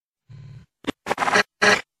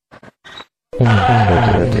Het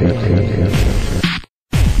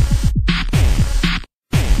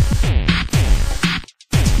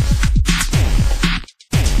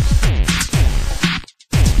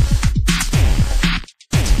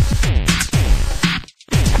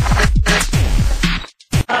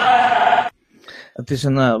is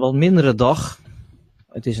een wat mindere dag.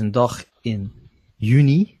 Het is een dag in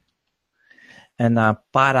juni. En na een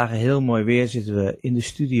paar dagen heel mooi weer zitten we in de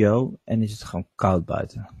studio en is het gewoon koud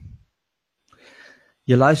buiten.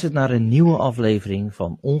 Je luistert naar een nieuwe aflevering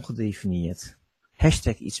van Ongedefinieerd.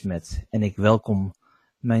 #iets met. En ik welkom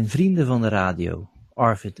mijn vrienden van de radio,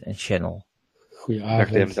 Arvid en Channel.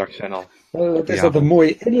 Goedenavond. Dag Tim, dag Channel. Wat is dat een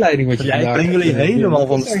mooie inleiding wat je Jij vandaag brengt jullie helemaal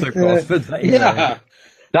van het stuk af. Ja.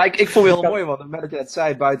 Nou, ik vond het heel mooi, want met dat je het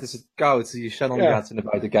zei, buiten is het koud. Zie je Channel die gaat naar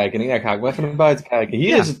buiten kijken. En ik denk, ga ik wel even naar buiten kijken.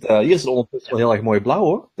 Hier is het ondertussen wel heel erg mooi blauw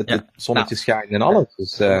hoor. Het zonnetje schijnt en alles.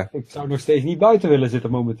 Dus, Ik zou nog steeds niet buiten willen zitten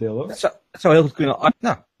momenteel hoor. Het zou heel goed kunnen.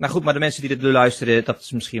 Nou goed, maar de mensen die dit luisteren, dat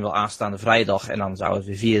is misschien wel aanstaande vrijdag. En dan zou het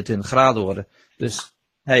weer 24 graden worden. Dus,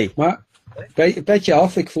 hey. Maar, petje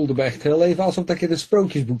af, ik voelde me echt heel even alsof ik in een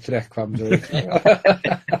sprookjesboek terecht kwam.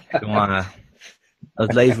 Jongen,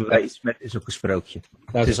 het leven bij iets met is ook een sprookje.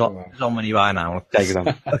 Het is allemaal niet waar namelijk. Kijk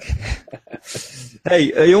dan.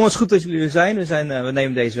 Hey jongens, goed dat jullie er zijn. We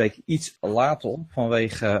nemen deze week iets later op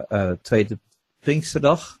vanwege tweede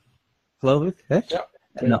Pinksterdag, geloof ik. Hè? Ja.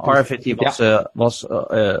 En Arvid die was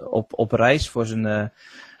op reis voor zijn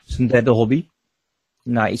derde hobby.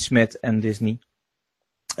 Naar iets met en Disney.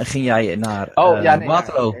 En ging jij naar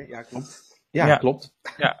Waterloo? Ja, klopt. Ja, klopt.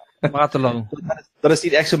 Ja, Waterloo. Dat is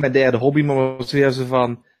niet echt zo mijn derde hobby, maar het was weer zo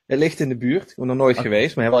van, het ligt in de buurt. Ik ben nog nooit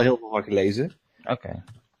geweest, maar ik heb wel heel veel van gelezen. Oké.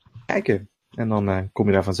 Kijken. En dan kom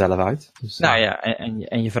je daar vanzelf uit. Dus, nou ja,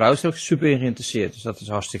 en je vrouw is er ook super in geïnteresseerd, dus dat is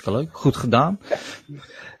hartstikke leuk. Goed gedaan. Ja.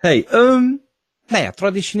 Hey, nou ja,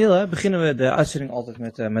 traditioneel beginnen we de uitzending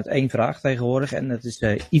altijd met één vraag tegenwoordig. En dat is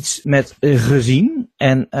iets met gezien.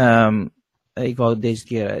 En ik wou deze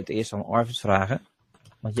keer het eerst aan Arvid vragen.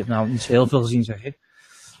 Want je hebt nou niet zo heel veel gezien, zeg je.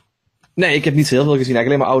 Nee, ik heb niet zo heel veel gezien. Eigenlijk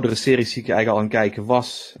alleen maar oudere series die ik eigenlijk al aan het kijken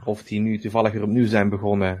was. Of die nu toevallig weer opnieuw zijn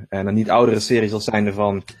begonnen. En dan niet oudere series als zijnde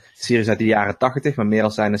van series uit de jaren 80. Maar meer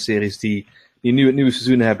als zijnde series die nu het nieuwe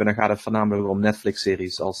seizoen hebben. En dan gaat het voornamelijk om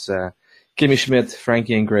Netflix-series als Kimmy Schmidt,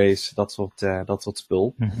 Frankie and Grace. Dat soort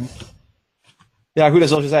spul. Mm-hmm. Ja goed, en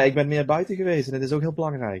zoals je zei, ik ben meer buiten geweest. En het is ook heel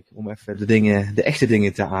belangrijk om even de echte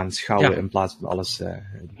dingen te aanschouwen. In plaats van alles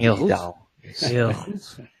heel digitaal. Goed. Heel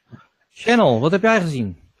goed. Channel, wat heb jij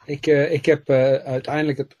gezien? Ik heb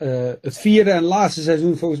uiteindelijk het vierde en laatste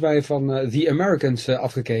seizoen volgens mij van The Americans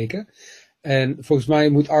afgekeken. En volgens mij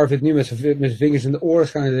moet Arvid nu met zijn vingers in de oren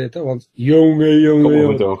gaan zitten. Want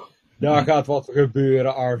jongen, daar gaat wat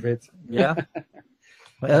gebeuren, Arvid. Ja?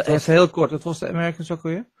 Even heel kort, wat was de Americans ook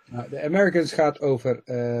alweer? Nou, de Americans gaat over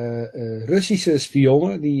Russische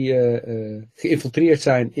spionnen die geïnfiltreerd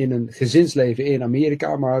zijn in een gezinsleven in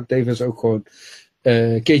Amerika. Maar tevens ook gewoon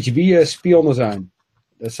KGB-spionnen zijn.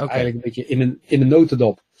 Dat is eigenlijk een beetje in een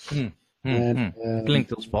notendop. Klinkt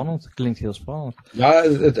heel spannend. Ja,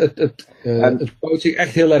 het bouwt zich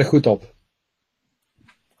echt heel erg goed op.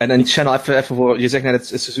 En Channel, even voor, je zegt net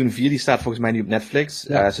het seizoen 4, die staat volgens mij nu op Netflix.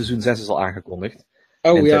 Ja. Seizoen 6 is al aangekonend.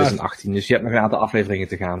 In 2018, dus je hebt nog een aantal afleveringen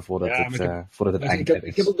te gaan voordat het eindigt.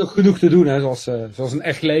 Ik heb ook nog genoeg te doen, hè, zoals een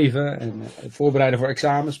echt leven en voorbereiden voor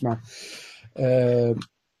examens. Maar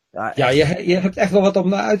je hebt echt wel wat om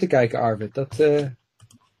naar uit te kijken, Arvid.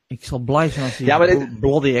 Ik zal blij zijn als die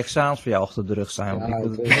bloody examens voor jou achter de rug zijn. Want ik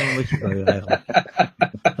word een beetje beu eigenlijk.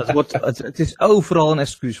 Het is overal een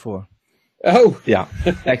excuus voor. Oh! Ja,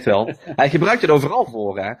 echt wel. Hij gebruikt het overal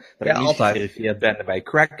voor, hè. Dat ik niet altijd geverifieerd ben bij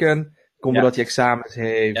Kraken. Komt doordat hij examens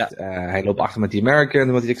heeft. Ja. Hij loopt achter met die American,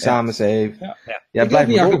 omdat hij examens heeft. Ja, blijf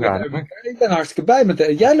maar doorgaan. Ik ben hartstikke blij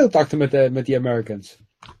met jij loopt achter met die Americans.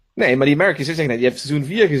 Nee, maar die Americans, ik zeg net, je hebt seizoen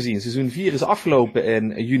 4 gezien. Seizoen 4 is afgelopen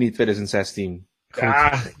in juni 2016. Goed.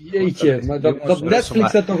 Ja, jeetje, maar dat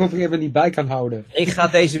Netflix dat toch op een gegeven moment niet bij kan houden. Ik ga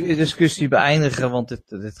deze discussie beëindigen, want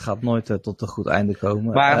dit gaat nooit tot een goed einde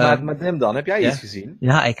komen. Maar Dim dan, heb jij iets gezien?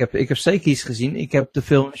 Ja, ik heb zeker iets gezien. Ik heb de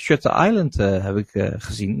film Shutter Island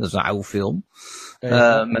gezien. Dat is een oude film.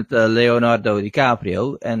 Met Leonardo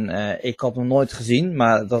DiCaprio. En ik had hem nooit gezien,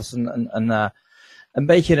 maar dat is een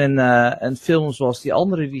beetje een film zoals die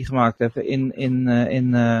andere die gemaakt hebben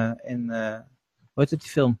hoe heet het die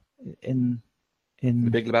film? The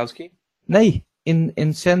Big Lebowski? Nee,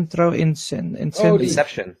 Inception.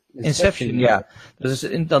 Inception, ja. Dus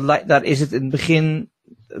daar is het in het begin,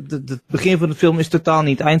 het begin van de film is totaal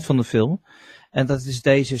niet het eind van de film. En dat is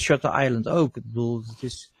deze Shutter Island ook. Ik bedoel, het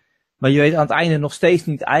is, maar je weet aan het einde nog steeds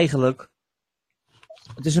niet eigenlijk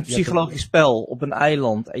Het is een psychologisch spel op een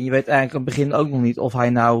eiland. En je weet eigenlijk aan het begin ook nog niet of hij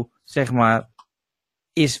nou, zeg maar,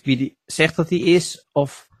 is wie hij zegt dat hij is.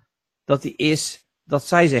 Of dat hij is dat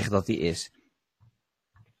zij zeggen dat hij is.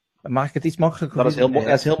 Dan maak ik het iets makkelijker. Dat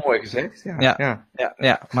is heel mooi gezegd.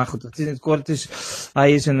 Ja, maar goed, het is in het kort.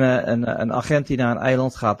 Hij is een agent die naar een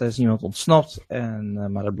eiland gaat. Er is iemand ontsnapt.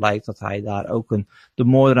 Maar het blijkt dat hij daar ook de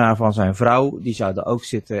moordenaar van zijn vrouw, die zou er ook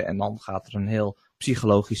zitten. En dan gaat er een heel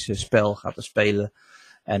psychologisch spel spelen.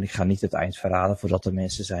 En ik ga niet het eind verraden voordat er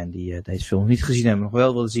mensen zijn die deze film niet gezien hebben, nog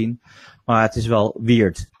wel willen zien. Maar het is wel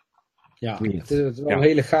weird. Ja, het is wel een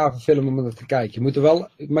hele gave film om naar te kijken.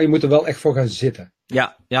 Maar je moet er wel echt voor gaan zitten.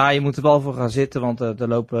 Ja, je moet er wel voor gaan zitten, want er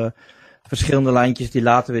lopen verschillende lijntjes die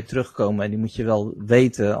later weer terugkomen. En die moet je wel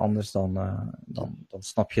weten, anders dan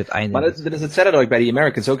snap je het einde. Maar dat is hetzelfde dat ik bij The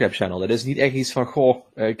Americans ook heb, Channel. Dat is niet echt iets van,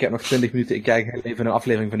 ik heb nog 20 minuten, ik kijk even een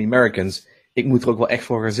aflevering van The Americans. Ik moet er ook wel echt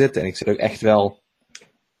voor gaan zitten. En ik zit ook echt wel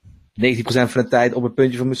 90% van de tijd op het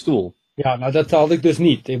puntje van mijn stoel. Ja, nou dat had ik dus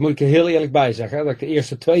niet. Ik moet er heel eerlijk bij zeggen. Dat ik de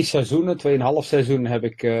eerste 2 seizoenen, 2,5 seizoen, heb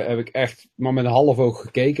ik echt maar met een half oog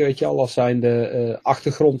gekeken. Weet je al, als zijnde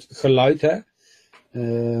achtergrondgeluid. Hè?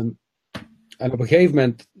 En op een gegeven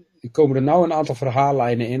moment komen er nou een aantal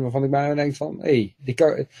verhaallijnen in waarvan ik bijna denk van,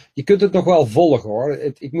 je kunt het nog wel volgen hoor.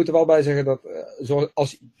 Ik moet er wel bij zeggen dat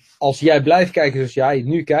als jij blijft kijken zoals jij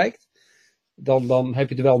nu kijkt, dan heb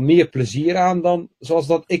je er wel meer plezier aan dan zoals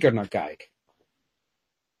dat ik er naar kijk.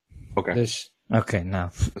 Oké. Dus, nou.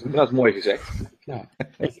 Dat is mooi gezegd. ja.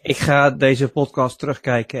 Ik ga deze podcast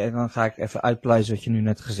terugkijken en dan ga ik even uitpluizen wat je nu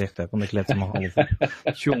net gezegd hebt, want ik let er nog half op.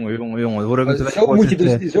 Jongen. Hoor ik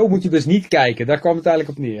het Zo moet je dus niet kijken, daar kwam het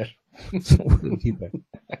eigenlijk op neer.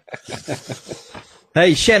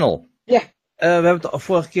 Hey, Channel. Ja.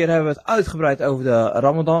 Vorige keer hebben we het uitgebreid over de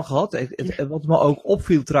Ramadan gehad. Wat me ook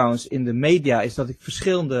opviel trouwens in de media is dat ik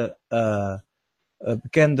verschillende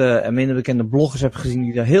bekende en minder bekende bloggers heb gezien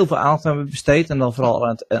die daar heel veel aandacht aan hebben besteed. En dan vooral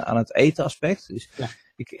aan het eten aspect. Dus ja.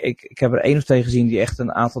 Ik heb er 1 of 2 gezien die echt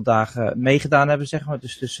een aantal dagen meegedaan hebben, zeg maar.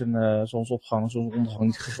 Dus tussen zonsopgang en zonsondergang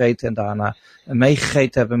niet gegeten en daarna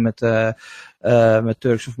meegegeten hebben met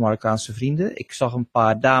Turks of Marokkaanse vrienden. Ik zag een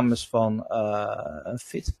paar dames een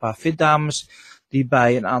paar fit dames die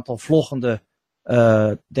bij een aantal vloggende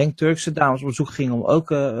denk Turkse dames op bezoek gingen om ook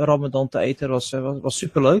Ramadan te eten. Dat was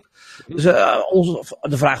superleuk. Dus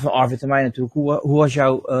de vraag van Arvid en mij natuurlijk, hoe was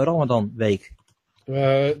jouw Ramadan week?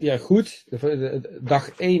 Ja, goed.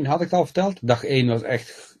 Dag 1 had ik het al verteld. Dag 1 was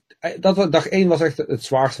echt... Dag 1 was echt het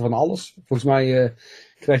zwaarste van alles. Volgens mij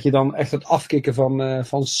krijg je dan echt het afkicken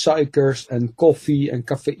van suikers en koffie en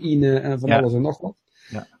cafeïne en van alles en nog wat.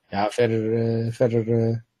 Ja,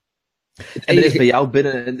 verder en dit is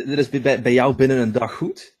bij jou binnen een dag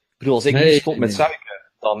goed? Ik bedoel, als ik niet stop met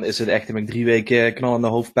suiker, dan is het echt, dan ben ik 3 weken knallende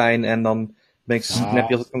hoofdpijn en dan ben ik zo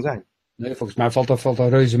knapje als het kan zijn. Nee, volgens mij valt dat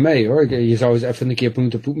reuze mee hoor. Je zou eens even een keer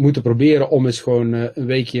moeten proberen om eens gewoon een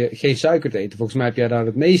weekje geen suiker te eten. Volgens mij heb jij daar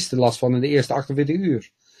het meeste last van in de eerste 48 uur.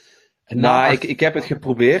 En ik heb het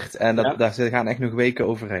geprobeerd en daar gaan echt nog weken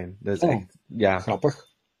overheen. Dat is echt, grappig.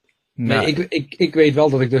 Nee, ik weet wel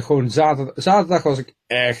dat ik er gewoon zaterdag was ik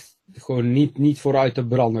echt gewoon niet vooruit te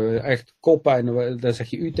branden. Echt koppijn, daar zeg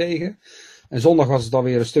je u tegen. En zondag was het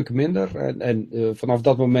alweer een stuk minder. En vanaf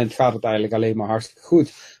dat moment gaat het eigenlijk alleen maar hartstikke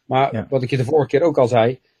goed. Maar wat ik je de vorige keer ook al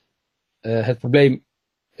zei. Het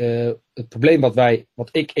probleem wat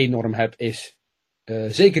ik enorm heb is.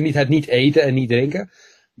 Zeker niet het niet eten en niet drinken.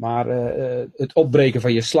 Maar het opbreken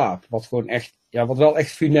van je slaap. Wat gewoon echt, wat wel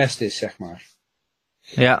echt funest is, zeg maar.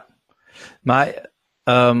 Ja. Maar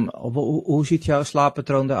hoe ziet jouw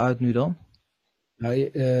slaappatroon eruit nu dan? Nou,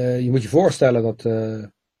 je moet je voorstellen dat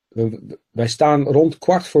wij staan rond 2:45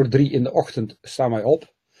 in de ochtend staan wij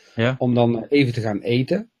op. Ja. Om dan even te gaan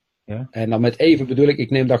eten. Ja. En dan met even bedoel ik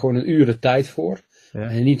neem daar gewoon een uur de tijd voor. Ja.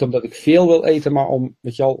 En niet omdat ik veel wil eten, maar om,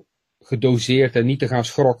 weet je al, gedoseerd en niet te gaan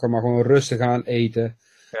schrokken, maar gewoon rustig gaan eten.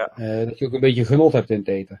 Ja. Dat je ook een beetje genot hebt in het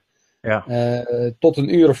eten. Ja. Tot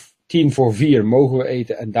een uur of 3:50 mogen we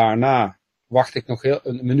eten en daarna wacht ik nog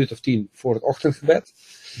een minuut of 10 voor het ochtendgebed.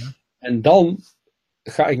 Ja. En dan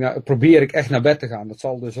probeer ik echt naar bed te gaan. Dat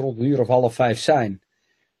zal dus rond 4:30 zijn.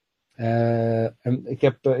 En ik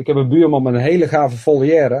heb een buurman met een hele gave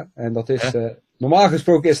volière. En dat is, normaal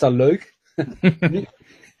gesproken is dat leuk.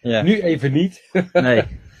 Nu even niet. Nee.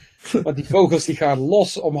 Want die vogels die gaan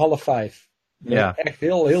los om 4:30. Ja. Echt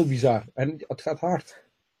heel, heel bizar. En het gaat hard.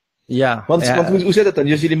 Ja. Want hoe zit het dan?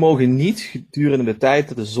 Dus jullie mogen niet gedurende de tijd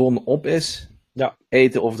dat de zon op is,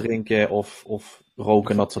 eten of drinken of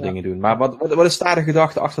roken en dat soort dingen doen. Maar wat is daar de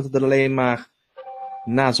gedachte achter dat het alleen maar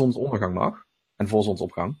na zonsondergang mag? En voor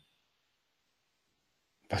zonsopgang?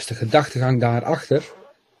 Wat is de gedachtegang daarachter?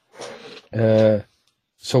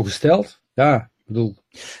 zo gesteld. Ja, ik bedoel...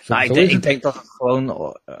 Ik denk dat het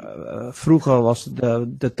gewoon... vroeger was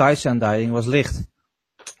de tijdsaanduiding was licht.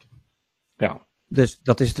 Ja. Dus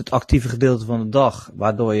dat is het actieve gedeelte van de dag.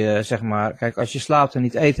 Waardoor je, zeg maar... Kijk, als je slaapt en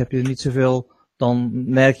niet eet, heb je niet zoveel... Dan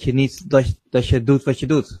merk je niet dat je doet wat je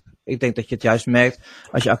doet. Ik denk dat je het juist merkt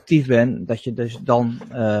als je actief bent. Dat je dus dan,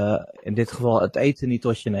 in dit geval, het eten niet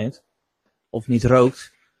tot je neemt. Of niet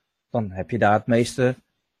rookt. Dan heb je daar het meeste,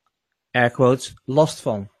 air quotes, last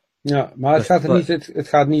van. Ja, maar het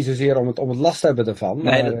gaat niet zozeer om het last hebben ervan.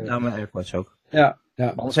 Nee, maar, nou mijn air quotes ook. Ja.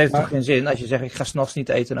 Anders heeft het toch geen zin als je zegt, ik ga 's nachts niet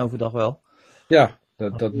eten en overdag wel. Ja,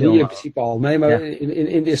 dat doe je in principe al. Nee, maar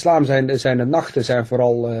in de islam zijn de nachten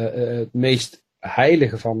vooral het meest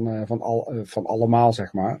heilige van allemaal,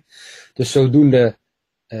 zeg maar. Dus zodoende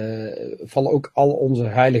vallen ook al onze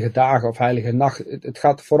heilige dagen of heilige nachten. Het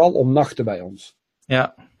gaat vooral om nachten bij ons.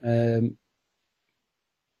 Ja. En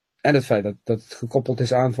het feit dat het gekoppeld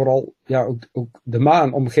is aan vooral ook de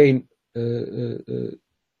maan om geen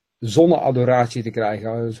zonneadoratie te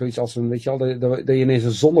krijgen. Zoiets als weet je al, dat je ineens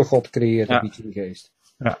een zonnegod creëert of iets in de geest.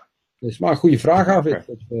 Ja. Dus maar een goede vraag, Arvid.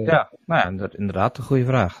 Ja, dat inderdaad een goede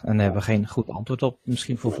vraag. En daar hebben we geen goed antwoord op,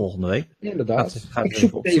 misschien voor volgende week. Inderdaad. Ik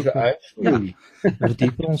zoek het even uit. Ja, we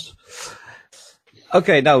verdiepen ons.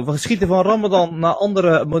 Oké, nou, we schieten van Ramadan naar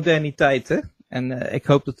andere moderniteiten. En ik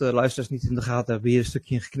hoop dat de luisteraars niet in de gaten hebben hier een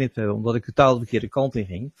stukje in geknipt hebben, omdat ik totaal de verkeerde kant in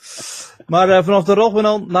ging. Maar vanaf de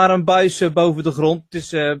Ramadan naar een buis boven de grond. Het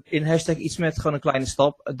is in hashtag iets met gewoon een kleine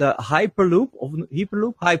stap. De Hyperloop, of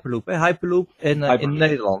Hyperloop in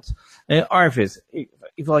Nederland. Arvid,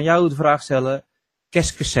 ik wil aan jou de vraag stellen.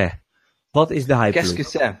 Qu'est-ce que c'est? Wat is de Hyperloop? Qu'est-ce que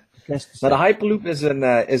c'est? Nou, de Hyperloop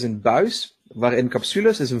is een buis waarin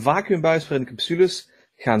capsules, is een vacuümbuis waarin capsules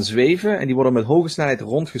gaan zweven en die worden met hoge snelheid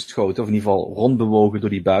rondgeschoten, of in ieder geval rondbewogen door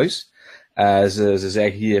die buis. Ze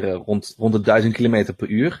zeggen hier rond de 1000 km per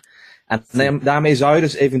uur. En daarmee zou je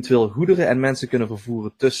dus eventueel goederen en mensen kunnen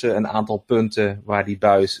vervoeren tussen een aantal punten waar die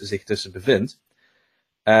buis zich tussen bevindt.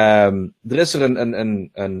 Er is er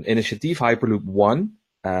een initiatief, Hyperloop One,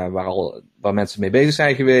 waar mensen mee bezig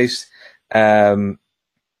zijn geweest. En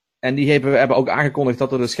die hebben ook aangekondigd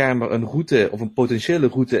dat er dus schijnbaar een route, of een potentiële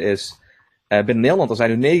route is binnen Nederland. Er zijn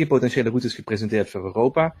nu 9 potentiële routes gepresenteerd voor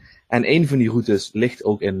Europa. En 1 van die routes ligt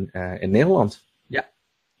ook in Nederland. Ja,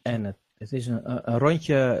 en het is een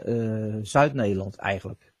rondje Zuid-Nederland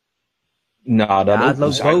eigenlijk. Nou, dat het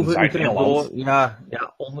loopt boven Utrecht door.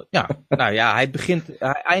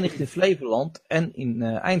 Hij eindigt in Flevoland en in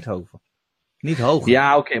Eindhoven. Niet hoger.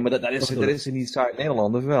 Ja, oké, maar dat is in niet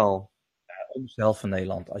Zuid-Nederland, of wel? Om de helft van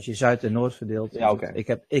Nederland. Als je Zuid en Noord verdeelt. Ja, oké.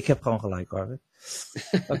 Ik heb gewoon gelijk, Arvid.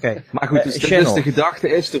 Oké. Maar goed, dus de gedachte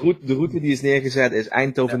is, de route die is neergezet is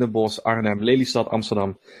Eindhoven, Den Bosch, Arnhem, Lelystad,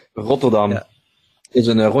 Amsterdam, Rotterdam. Ja. Is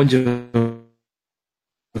een rondje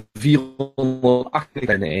 408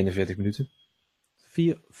 in 41 minuten.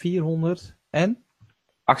 400 en?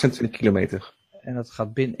 28 kilometer. En dat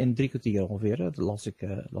gaat binnen in 3 kwartier ongeveer, dat las ik.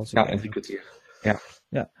 Ja, in 3 kwartier.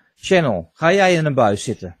 Ja. Channel, ga jij in een buis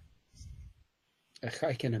zitten? Ga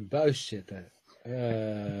ik in een buis zitten?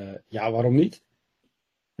 Ja, waarom niet?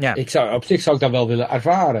 Ja. Op zich zou ik dat wel willen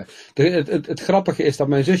ervaren. Het grappige is dat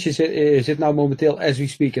mijn zusje zit nou momenteel, as we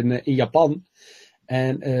speak, in Japan.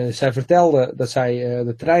 En zij vertelde dat zij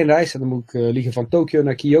de treinreis, en dan moet ik liegen van Tokio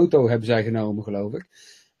naar Kyoto, hebben zij genomen, geloof ik.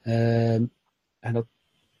 En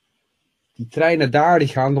die treinen daar, die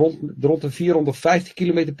gaan rond de 450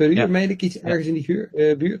 km per uur, meen ik, iets ergens in die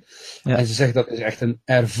buurt. Ja. En ze zegt, dat is echt een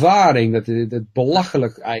ervaring, dat is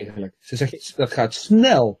belachelijk eigenlijk. Ze zegt, dat gaat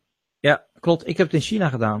snel. Ja, klopt. Ik heb het in China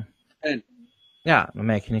gedaan. En? Ja, daar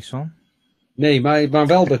merk je niks van. Nee, maar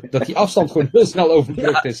wel dat die afstand gewoon heel snel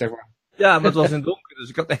overbrugd is, zeg maar. Ja, maar het was in het donker, dus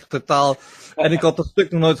ik had echt totaal... En ik had dat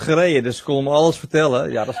stuk nog nooit gereden, dus ze konden me alles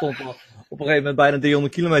vertellen. Ja, dat stond op een gegeven moment bijna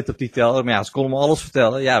 300 kilometer op die teller. Maar ja, ze konden me alles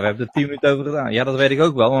vertellen. Ja, we hebben er 10 minuten over gedaan. Ja, dat weet ik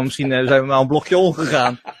ook wel, maar misschien zijn we nou een blokje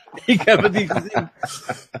omgegaan. Ik heb het niet gezien.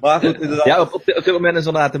 Maar goed, inderdaad. Ja, op dit moment is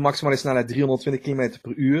inderdaad de maximale snelheid 320 km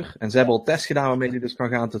per uur. En ze hebben al test gedaan waarmee die dus kan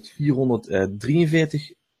gaan tot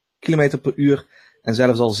 443 km per uur. En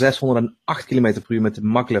zelfs al 608 km per uur met de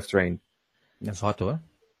maglev train. Dat is hard hoor.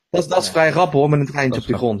 Dat is vrij rap hoor, met een treintje op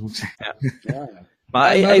de grond, moet ik zeggen. Ja.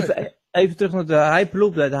 Maar even terug naar de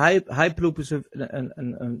Hyperloop. De Hyperloop is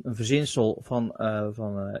een verzinsel van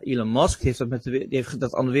Elon Musk. Die heeft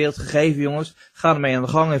dat aan de wereld gegeven, jongens. Ga ermee aan de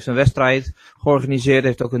gang. Heeft een wedstrijd georganiseerd.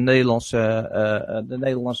 Heeft ook de Nederlanders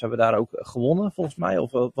hebben daar ook gewonnen, volgens mij.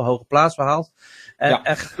 Of op een hoge plaats behaald.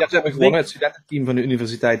 Ja, ze hebben gewonnen. Het studententeam van de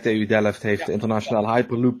Universiteit TU Delft heeft de internationale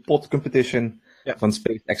Hyperloop Pod Competition van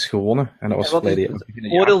SpaceX gewonnen. En dat was verleden jaar. Het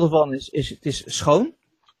voordeel ervan is het is schoon.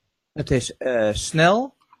 Het is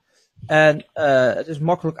snel en het is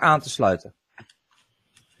makkelijk aan te sluiten.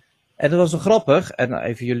 En dat was zo grappig, en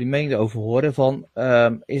even jullie mening erover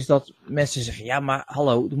horen, is dat mensen zeggen, ja maar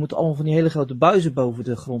hallo, er moeten allemaal van die hele grote buizen boven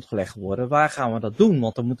de grond gelegd worden. Waar gaan we dat doen?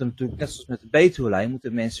 Want dan moeten natuurlijk, net zoals met de Betuwe-lijn,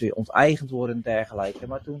 moeten mensen weer onteigend worden en dergelijke.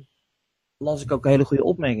 Maar toen las ik ook een hele goede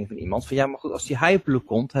opmerking van iemand, van ja maar goed, als die Hyperloop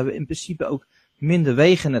komt, hebben we in principe ook minder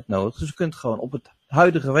wegennet nodig. Dus we kunnen het gewoon op het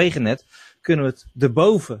huidige wegennet, kunnen we het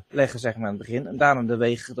erboven leggen, zeg maar aan het begin, en daarom de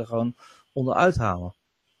wegen er gewoon onderuit halen.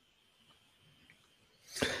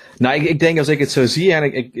 Nou, ik denk als ik het zo zie,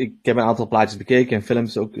 en ik heb een aantal plaatjes bekeken en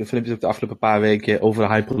filmpjes ook de afgelopen paar weken over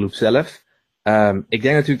de Hyperloop zelf. Ik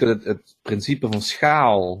denk natuurlijk dat het principe van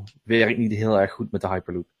schaal werkt niet heel erg goed met de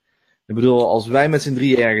Hyperloop. Ik bedoel, als wij met z'n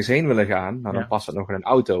drieën ergens heen willen gaan, nou, dan past dat nog in een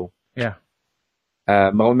auto. Ja. Maar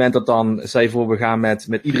op het moment dat dan, stel je voor, we gaan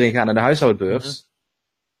met iedereen gaan naar de huishoudbeurs.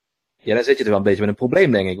 Ja, dan zit je er wel een beetje met een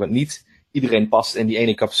probleem, denk ik. Want niet iedereen past in die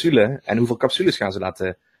ene capsule. En hoeveel capsules gaan ze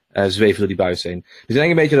laten zweven door die buis heen. Dus ik denk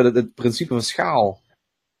een beetje dat het principe van schaal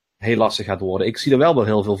heel lastig gaat worden. Ik zie er wel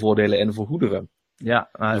heel veel voordelen in voor goederen. Ja,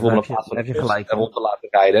 maar bijvoorbeeld in plaats van een gelijk rond te laten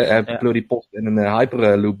rijden. Pleur die post in een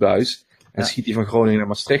Hyperloop buis. En schiet die van Groningen naar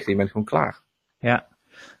Maastricht. En je bent gewoon klaar. Ja.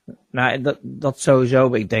 Nou, dat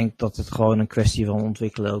sowieso. Ik denk dat het gewoon een kwestie van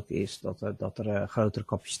ontwikkelen ook is. Dat er grotere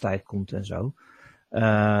capaciteit komt en zo.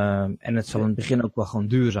 En het zal in het begin ook wel gewoon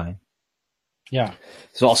duur zijn. Ja.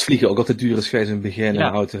 Zoals vliegen ook altijd duur is geweest in het begin en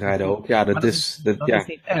autorijden ook. Ja, dat is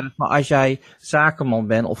niet erg. Maar als jij zakenman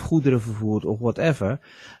bent of goederen vervoert of whatever.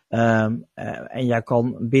 En jij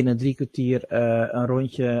kan binnen 3 kwartier een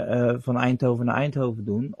rondje van Eindhoven naar Eindhoven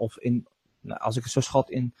doen. Of als ik het zo schat,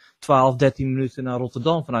 in 12, 13 minuten naar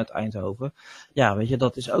Rotterdam vanuit Eindhoven. Ja, weet je,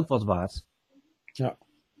 dat is ook wat waard. Ja.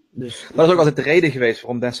 Dus, maar dat is ook altijd de reden geweest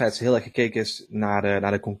waarom destijds heel erg gekeken is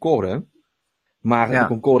naar de Concorde. Maar de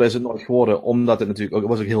Concorde is het nooit geworden, omdat het natuurlijk ook, het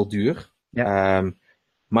was ook heel duur. Ja.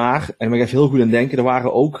 Maar, en ik moet even heel goed aan denken, er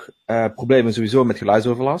waren ook problemen sowieso met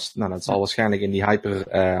geluidsoverlast. Nou, dat zal waarschijnlijk in die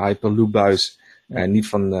Hyperloopbuis niet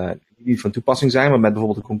van toepassing zijn. Maar met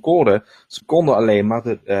bijvoorbeeld de Concorde, ze konden alleen maar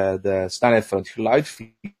de snelheid van het geluid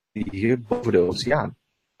vliegen boven de oceaan.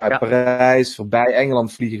 Bij Parijs, voorbij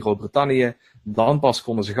Engeland vliegen, Groot-Brittannië. Dan pas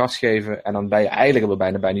konden ze gas geven en dan ben je eigenlijk al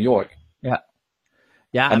bijna bij New York. Ja.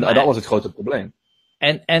 Ja, en dat was het grote probleem.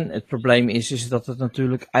 En het probleem is dat het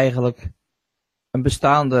natuurlijk eigenlijk een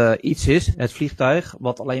bestaande iets is, het vliegtuig,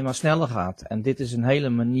 wat alleen maar sneller gaat. En dit is een hele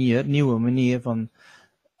nieuwe manier van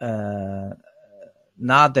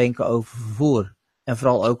nadenken over vervoer. En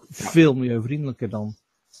vooral ook veel milieuvriendelijker dan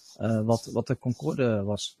wat de Concorde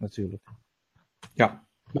was natuurlijk. Ja.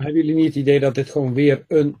 Maar hebben jullie niet het idee dat dit gewoon weer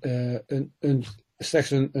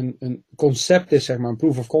slechts een concept is, zeg maar, een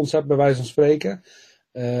proof of concept bij wijze van spreken?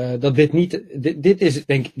 Dat dit niet, dit is,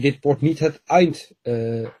 denk ik, dit wordt niet het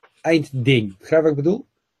eindding. Begrijp wat ik bedoel?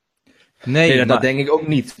 Nee, dat denk ik ook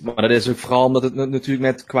niet. Maar dat is ook vooral omdat het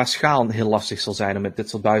natuurlijk qua schaal heel lastig zal zijn om met dit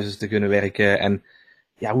soort buizen te kunnen werken. En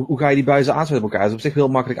ja, hoe ga je die buizen aansluiten op elkaar? Het is op zich heel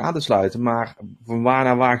makkelijk aan te sluiten, maar van waar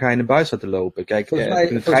naar waar ga je in de buis laten lopen? Kijk, toen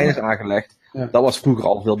de trein is aangelegd, dat was vroeger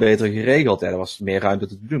al veel beter geregeld. Er was meer ruimte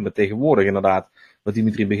te doen. Maar tegenwoordig inderdaad, wat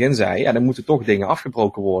Dimitri in het begin zei, ja, dan moeten toch dingen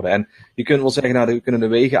afgebroken worden. En je kunt wel zeggen, nou, we kunnen de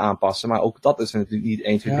wegen aanpassen, maar ook dat is natuurlijk niet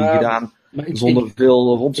 1, 2, 3 gedaan, zonder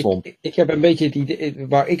veel rompslomp. Ik heb een beetje het idee,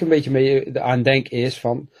 waar ik een beetje mee aan denk is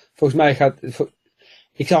van, volgens mij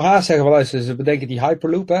ik zou haast zeggen, wel eens, ze bedenken die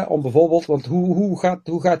Hyperloop, hè, om bijvoorbeeld, want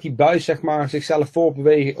hoe gaat die buis, zeg maar, zichzelf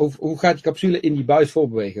voorbewegen, of hoe gaat die capsule in die buis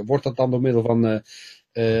voorbewegen? Wordt dat dan door middel van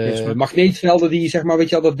magneetvelden die, zeg maar, weet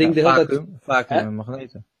je al, dat ding de hele tijd... Vacuüm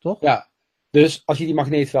magneten, toch? Ja, dus als je die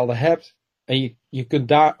magneetvelden hebt, en je kunt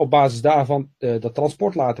daar op basis daarvan dat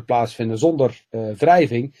transport laten plaatsvinden zonder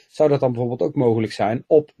wrijving, zou dat dan bijvoorbeeld ook mogelijk zijn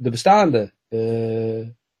op de bestaande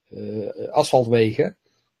asfaltwegen,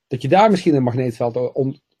 dat je daar misschien een magneetveld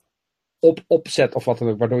opzet of wat dan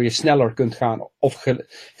ook, waardoor je sneller kunt gaan of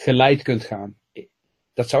geleid kunt gaan.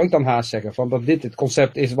 Dat zou ik dan haast zeggen, van dat dit het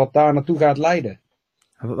concept is wat daar naartoe gaat leiden.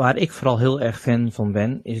 Waar ik vooral heel erg fan van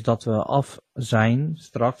ben, is dat we af zijn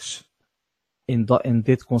straks in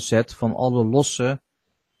dit concept van alle losse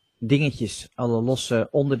dingetjes, alle losse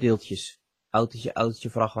onderdeeltjes. Autootje,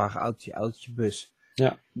 vrachtwagen, autootje, bus.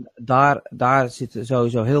 Ja. Daar zit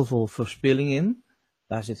sowieso heel veel verspilling in.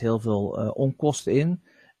 Daar zit heel veel onkosten in.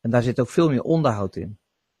 En daar zit ook veel meer onderhoud in.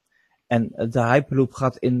 En de Hyperloop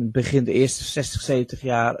gaat in het begin de eerste 60, 70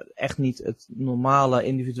 jaar echt niet het normale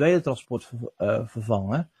individuele transport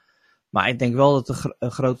vervangen. Maar ik denk wel dat het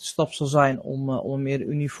een grote stap zal zijn om een meer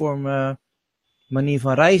uniforme manier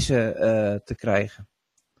van reizen te krijgen.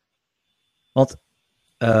 Want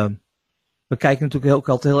we kijken natuurlijk ook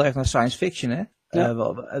altijd heel erg naar science fiction, hè. Ja.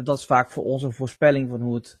 Dat is vaak voor ons een voorspelling van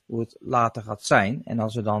hoe het later gaat zijn. En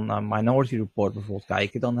als we dan naar Minority Report bijvoorbeeld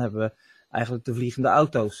kijken, dan hebben we eigenlijk de vliegende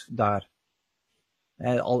auto's daar.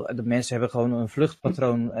 De mensen hebben gewoon een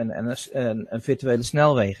vluchtpatroon en een virtuele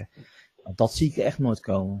snelwegen. Dat zie ik echt nooit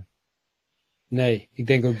komen. Nee, ik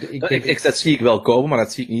denk ook... Dat zie ik wel komen, maar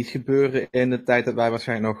dat zie ik niet gebeuren in de tijd dat wij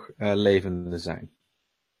waarschijnlijk nog levende zijn.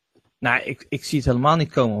 Nou, ik zie het helemaal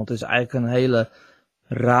niet komen, want het is eigenlijk een hele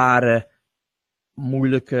rare,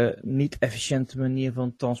 moeilijke, niet efficiënte manier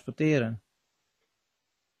van transporteren.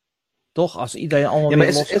 Toch? Als iedereen allemaal Ja, maar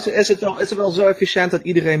weer is het wel zo efficiënt dat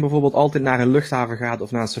iedereen bijvoorbeeld altijd naar een luchthaven gaat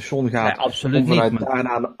of naar een station gaat? Nee, absoluut om vanuit niet. daar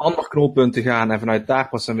naar een ander knooppunt te gaan en vanuit daar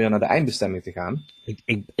pas dan weer naar de eindbestemming te gaan?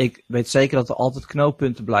 Ik weet zeker dat er altijd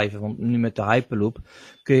knooppunten blijven, want nu met de Hyperloop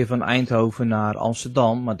kun je van Eindhoven naar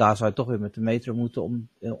Amsterdam, maar daar zou je toch weer met de metro moeten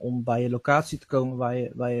om bij je locatie te komen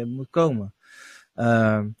waar je moet komen.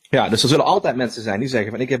 Ja, dus er zullen altijd mensen zijn die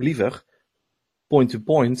zeggen van ik heb liever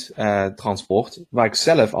point-to-point transport, waar ik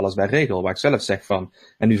zelf alles bij regel, waar ik zelf zeg van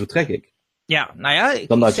en nu vertrek ik. Ja, nou ja.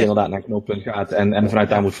 Dan dat je inderdaad naar een knooppunt gaat en vanuit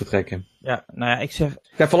daar moet vertrekken. Ja, nou ja, ik zeg...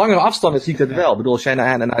 Kijk, voor langere afstanden zie ik dat wel. Ik bedoel, als jij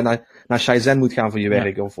naar Shenzhen moet gaan voor je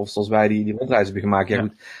werk, of zoals wij die rondreis hebben gemaakt, ja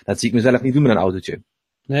goed, dat zie ik mezelf niet doen met een autootje.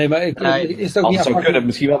 Nee, maar is het ook niet Als het zou kunnen,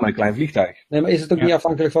 misschien wel met een klein vliegtuig. Nee, maar is het ook niet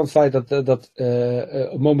afhankelijk van het feit dat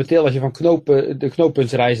momenteel als je van de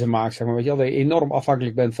knooppuntsreizen maakt, zeg maar, weet je wel, dat je enorm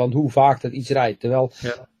afhankelijk bent van hoe vaak dat iets rijdt. Terwijl,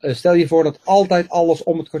 stel je voor dat altijd alles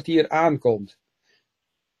om het kwartier aankomt.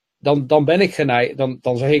 Dan ben ik geneigd,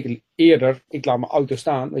 dan zeg ik eerder, ik laat mijn auto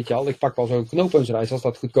staan, weet je wel, ik pak wel zo'n knooppuntsreis als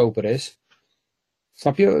dat goedkoper is.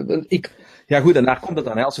 Snap je? Ja goed, en daar komt het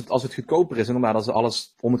aan. Hè? Als het goedkoper is, inderdaad, als ze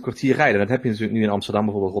alles om het kwartier rijden. Dat heb je natuurlijk nu in Amsterdam,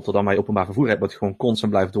 bijvoorbeeld Rotterdam, waar je openbaar vervoer hebt, wat gewoon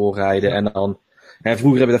constant blijft doorrijden. Ja. En dan,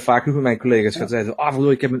 vroeger heb ik dat vaak nog met mijn collega's gezegd.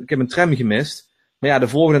 Ik heb een tram gemist. Maar ja, de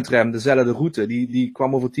volgende tram, dezelfde route, die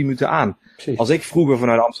kwam over 10 minuten aan. Precies. Als ik vroeger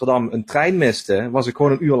vanuit Amsterdam een trein miste, was ik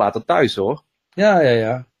gewoon een uur later thuis, hoor.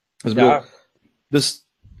 Ja. Dus,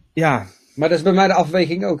 ja. Maar dat is bij mij de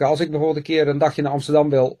afweging ook. Als ik bijvoorbeeld een keer een dagje naar Amsterdam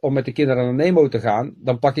wil om met de kinderen naar Nemo te gaan,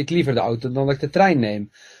 dan pak ik liever de auto dan dat ik de trein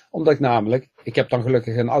neem. Omdat ik heb dan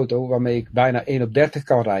gelukkig een auto waarmee ik bijna 1 op 30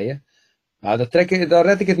 kan rijden. Nou, dan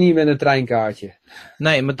red ik het niet met een treinkaartje.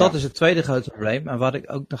 Nee, maar dat is het tweede grote probleem. En waar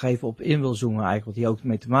ik ook nog even op in wil zoomen eigenlijk, wat hier ook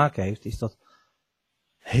mee te maken heeft, is dat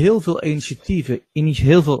heel veel initiatieven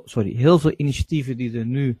die er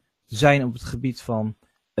nu zijn op het gebied van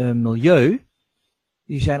milieu,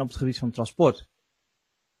 die zijn op het gebied van transport.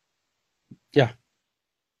 Ja.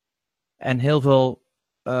 En heel veel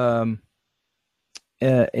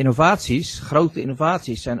innovaties, grote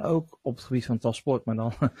innovaties, zijn ook op het gebied van transport, maar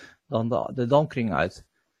dan de damkring uit.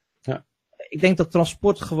 Ja. Ik denk dat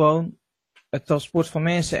transport gewoon, het transport van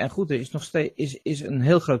mensen en goederen is nog steeds is een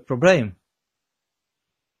heel groot probleem.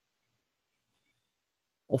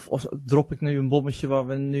 Of drop ik nu een bommetje waar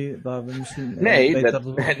we misschien... Nee, het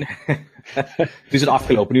is het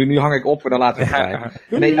afgelopen. Nu hang ik op en dan laten we het rijden.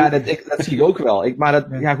 Nee, ja, dat zie ik ook wel.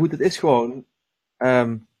 Het is gewoon...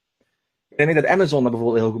 ik denk niet dat Amazon daar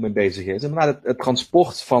bijvoorbeeld heel goed mee bezig is. Maar het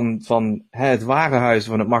transport van het warenhuis,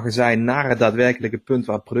 van het magazijn naar het daadwerkelijke punt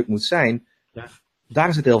waar het product moet zijn. Ja.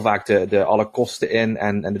 Daar zit heel vaak alle kosten in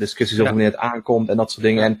en de discussies over wanneer het aankomt en dat soort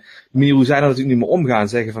dingen. En de manier hoe zij daar natuurlijk niet mee omgaan,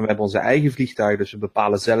 zeggen van we hebben onze eigen vliegtuig, dus we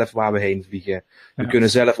bepalen zelf waar we heen vliegen. We kunnen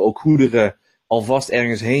zelf ook goederen alvast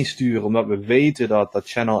ergens heen sturen, omdat we weten dat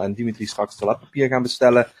Channel en Dimitri straks toiletpapier gaan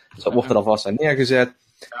bestellen. Dus dat wordt er alvast aan neergezet.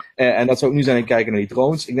 Ja. En dat zou ook nu zijn in kijken naar die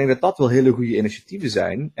drones. Ik denk dat dat wel hele goede initiatieven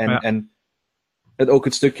zijn. En het ook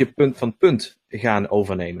het stukje punt van punt gaan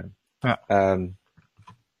overnemen. Ja.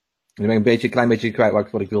 Nu ben ik een klein beetje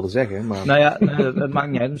kwijt wat ik wilde zeggen. Maar... Nou ja, dat maakt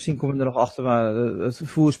niet uit. Misschien komen we er nog achter. Maar het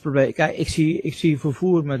vervoersprobleem. Kijk, ik zie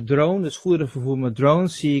vervoer met drones. Dus goederenvervoer met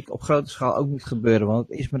drones zie ik op grote schaal ook niet gebeuren. Want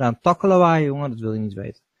het is maar aan takkenlawaai, jongen. Dat wil je niet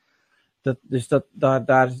weten.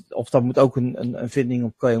 Daar moet ook een vinding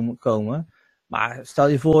op komen. Maar stel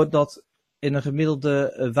je voor dat in een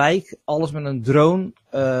gemiddelde wijk alles met een drone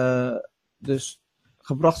dus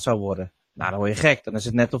gebracht zou worden. Nou, dan word je gek. Dan is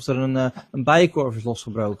het net of er een bijenkorf is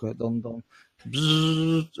losgebroken. Dan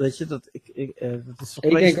weet je, dat is toch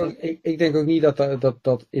ik denk ook niet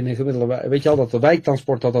dat in een gemiddelde wijk, weet je al, dat de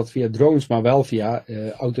wijktransport dat via drones, maar wel via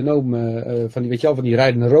autonoom, van die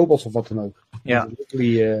rijdende robots of wat dan ook. Ja.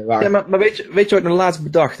 Ja, maar weet je wat ik nog laatst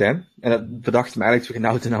bedacht, hè? En dat bedacht me eigenlijk toen ik in de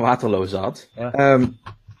auto naar Waterloo zat. Ja.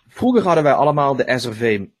 Vroeger hadden wij allemaal de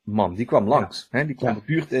SRV-man. Die kwam langs. Ja. Hè? Die kwam de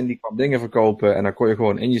buurt in, die kwam dingen verkopen. En dan kon je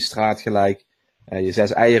gewoon in je straat gelijk je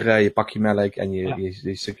 6 eieren, je pakje melk en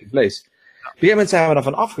je stukje vlees. Ja. een gegeven moment zijn we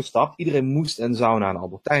daarvan afgestapt. Iedereen moest en zou naar een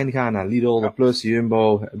Albertijn gaan, naar Lidl, de Plus,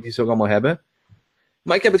 Jumbo, die ze ook allemaal hebben.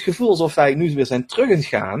 Maar ik heb het gevoel alsof wij nu weer zijn terug aan het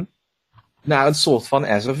gaan naar een soort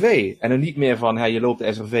van SRV. En dan niet meer van, je loopt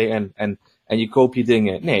de SRV en je koopt je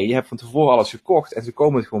dingen. Nee, je hebt van tevoren alles gekocht en ze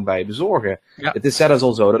komen het gewoon bij je bezorgen. Ja. Het is zelfs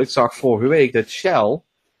al zo dat ik zag vorige week dat Shell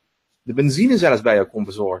de benzine zelfs bij jou kon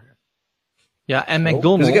bezorgen. Ja, en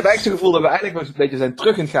McDonald's. Dus ik heb echt het gevoel dat we eigenlijk wel een beetje zijn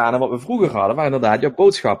terug in het gaan naar wat we vroeger hadden. Maar inderdaad, jouw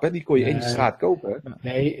boodschappen, die kon je in de straat kopen.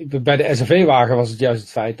 Nee, bij de SRV-wagen was het juist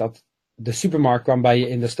het feit dat de supermarkt kwam bij je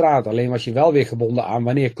in de straat. Alleen was je wel weer gebonden aan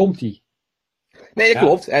wanneer komt die. Nee, dat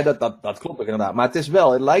klopt. Dat klopt ook inderdaad. Maar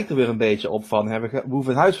het lijkt er weer een beetje op van, we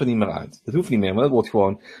hoeven het huis van niet meer uit. Dat hoeft niet meer, maar dat wordt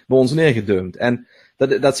gewoon bij ons neergedumpt. En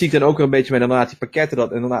dat zie ik dan ook weer een beetje met inderdaad die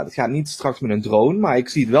pakketten. Het gaat niet straks met een drone, maar ik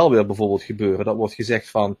zie het wel weer bijvoorbeeld gebeuren. Dat wordt gezegd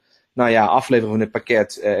van, aflevering van dit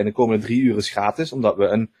pakket in de komende 3 uur is gratis. Omdat we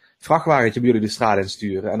een vrachtwagentje bij jullie de straat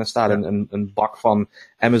insturen. En er staat een bak van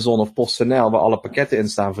Amazon of PostNL waar alle pakketten in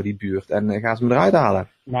staan voor die buurt. En gaan ze me eruit halen.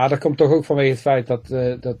 Maar dat komt toch ook vanwege het feit dat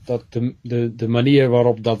de manier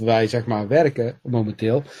waarop dat wij zeg maar werken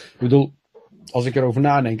momenteel. Ik bedoel, als ik erover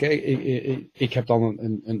nadenk, ik heb dan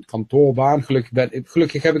een kantoorbaan.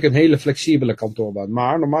 Gelukkig heb ik een hele flexibele kantoorbaan.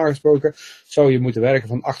 Maar normaal gesproken zou je moeten werken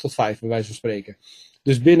van 8 tot 5 bij wijze van spreken.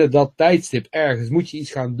 Dus binnen dat tijdstip ergens moet je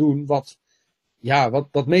iets gaan doen wat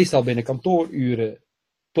meestal binnen kantooruren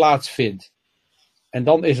plaatsvindt. En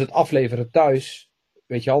dan is het afleveren thuis,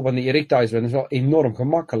 weet je al, wanneer ik thuis ben, is wel enorm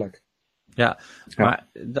gemakkelijk. Ja, maar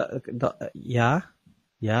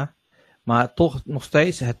ja, maar toch nog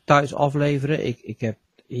steeds het thuis afleveren. Ik heb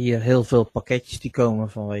hier heel veel pakketjes die komen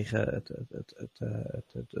vanwege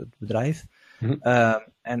het bedrijf.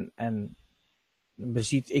 En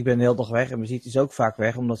ik ben de hele dag weg en Beziet is ook vaak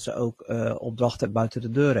weg, omdat ze ook opdrachten buiten de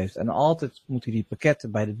deur heeft. En altijd moeten die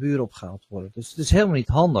pakketten bij de buren opgehaald worden. Dus het is helemaal niet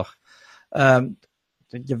handig.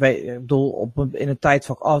 Ik bedoel, in een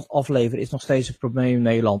tijdvak afleveren is nog steeds een probleem in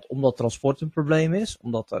Nederland, omdat transport een probleem is,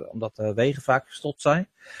 omdat de wegen vaak gestopt zijn.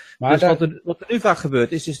 Maar dus wat er nu vaak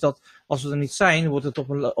gebeurt is dat als we er niet zijn, wordt het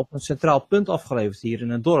op een centraal punt afgeleverd hier in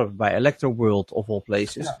een dorp, bij Electroworld of all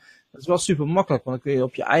places. Ja. Dat is wel super makkelijk, want dan kun je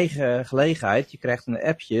op je eigen gelegenheid, je krijgt een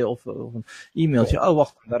appje of een e-mailtje, ja. Oh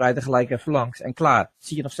wacht, dan rijd je gelijk even langs en klaar. Dat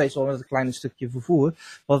zie je nog steeds wel met een klein stukje vervoer.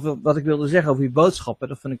 Wat ik wilde zeggen over die boodschappen,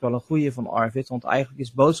 dat vind ik wel een goeie van Arvid, want eigenlijk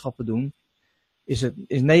is boodschappen doen, is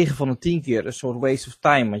 9 van de 10 keer een soort waste of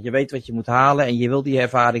time, want je weet wat je moet halen en je wil die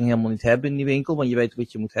ervaring helemaal niet hebben in die winkel, want je weet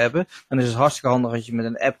wat je moet hebben. Dan is het hartstikke handig als je met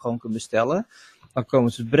een app gewoon kunt bestellen. Dan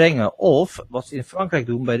komen ze het brengen. Of, wat ze in Frankrijk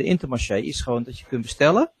doen bij de Intermarché, is gewoon dat je kunt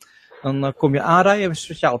bestellen. Dan kom je aanrijden, je hebt een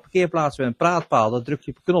speciale parkeerplaats met een praatpaal. Dan druk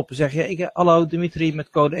je op een knop en zeg je, hallo Dimitri met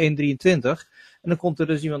code 123. En dan komt er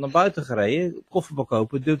dus iemand naar buiten gereden, kofferbak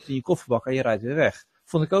open, dumpt in je kofferbak en je rijdt weer weg.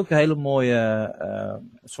 Vond ik ook een hele mooie,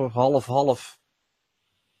 soort half-half.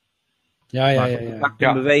 Ja.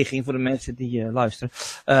 Een beweging voor de mensen die luisteren.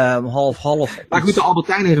 Half-half. Maar goed, de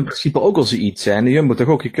Albertijn heeft in principe ook al zoiets. En de Jumbo toch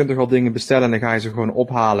ook. Je kunt toch al dingen bestellen en dan ga je ze gewoon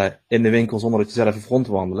ophalen in de winkel zonder dat je zelf even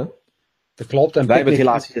rondwandelen. Dat klopt. En wij hebben het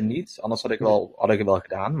helaas hier niet, anders had ik het wel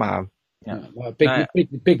gedaan, maar... Ja, maar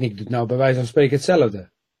Picnic doet nou bij wijze van spreken hetzelfde.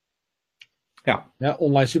 Ja,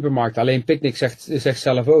 online supermarkt. Alleen Picnic zegt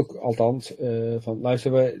zelf ook, althans, van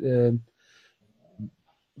luister,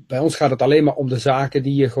 bij ons gaat het alleen maar om de zaken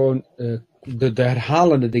die je gewoon, de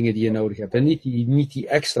herhalende dingen die je nodig hebt. En niet die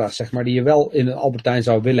extra's, zeg maar, die je wel in een Albertijn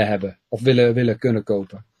zou willen hebben. Of willen kunnen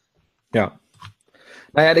kopen. Ja.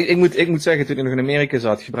 Nou ja, ik moet zeggen, toen ik nog in Amerika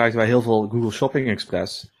zat, gebruikten wij heel veel Google Shopping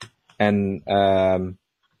Express. En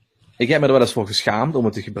ik heb me er wel eens voor geschaamd om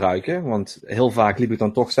het te gebruiken. Want heel vaak liep ik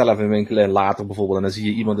dan toch zelf in winkelen en later bijvoorbeeld. En dan zie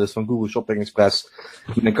je iemand dus van Google Shopping Express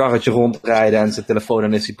met een karretje rondrijden en zijn telefoon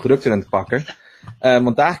en is die producten aan het pakken.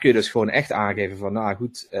 Want daar kun je dus gewoon echt aangeven van, nou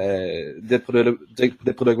goed, dit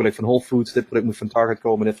product wil ik van Whole Foods, dit product moet van Target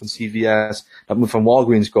komen, dit van CVS, dat moet van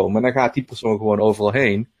Walgreens komen. En dan gaat die persoon gewoon overal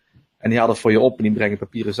heen. En die haalt het voor je op en die brengt een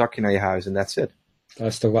papieren zakje naar je huis en that's it. Dat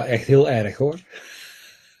is toch wel echt heel erg hoor.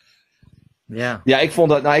 Ja. Ja,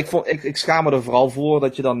 ik schaam me er vooral voor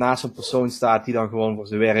dat je dan naast een persoon staat die dan gewoon voor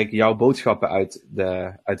zijn werk jouw boodschappen uit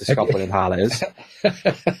de schappen aan het halen is. Ja,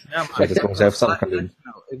 maar dat het gewoon zelfstandig kan doen.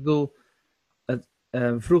 Ik bedoel,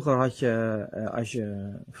 vroeger had je,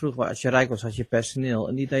 als je rijk was, had je personeel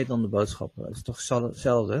en die deed dan de boodschappen. Dat is toch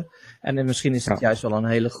hetzelfde. En misschien is het juist wel een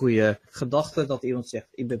hele goede gedachte dat iemand zegt,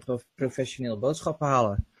 ik ben professioneel boodschappen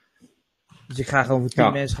halen. Dus ik ga gewoon voor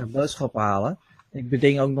 10 mensen gaan boodschappen halen. Ik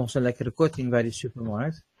beding ook nog zo'n lekkere korting bij die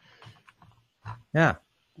supermarkt. Ja.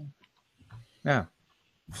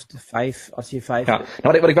 Als je 5... Ja. Nou,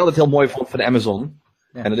 wat ik wel altijd heel mooi vond van Amazon,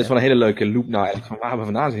 En dat is wel een hele leuke loop nou eigenlijk van waar we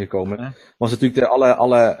vandaan zijn gekomen. Ja. Was natuurlijk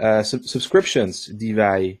alle subscriptions die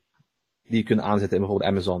je kunt aanzetten in bijvoorbeeld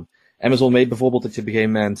Amazon. Amazon weet bijvoorbeeld dat je op een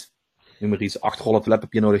gegeven moment, noem maar iets, 8 rollen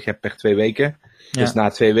toiletpapier nodig hebt per 2 weken. Ja. Dus na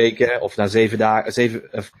 2 weken of na 7 dagen,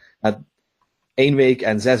 na 1 week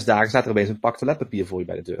en 6 dagen staat er opeens een pak toiletpapier voor je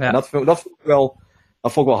bij de deur. Ja. En dat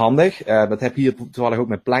vond ik wel handig. Dat heb je hier toevallig ook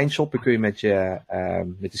met Pleinshoppen. Kun je met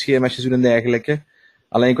de scheermesjes doen en dergelijke.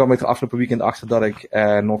 Alleen kwam ik er afgelopen weekend achter dat ik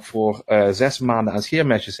nog voor 6 maanden aan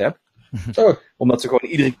scheermesjes heb. Omdat ze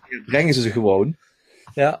gewoon iedere keer brengen ze gewoon.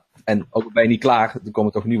 Ja. En ook ben je niet klaar, dan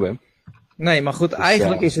komen toch nieuwe. Nee, maar goed, dus,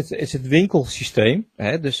 eigenlijk is het winkelsysteem,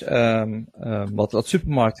 hè, dus wat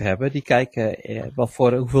supermarkten hebben, die kijken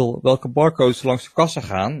welke barcodes langs de kassa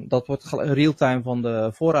gaan. Dat wordt real-time van de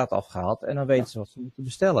voorraad afgehaald en dan weten ze wat ze moeten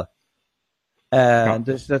bestellen.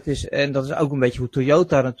 Dus dat is ook een beetje hoe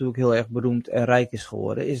Toyota natuurlijk heel erg beroemd en rijk is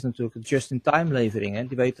geworden. Is natuurlijk een just-in-time levering. Hè.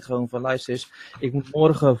 Die weten gewoon van, luister eens, ik moet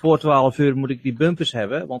morgen voor 12 uur moet ik die bumpers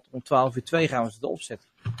hebben. Want om 12:02 gaan we ze erop zetten.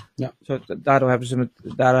 Ja. Daardoor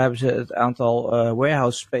hebben ze het aantal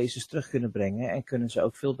warehouse spaces terug kunnen brengen. En kunnen ze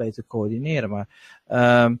ook veel beter coördineren. Maar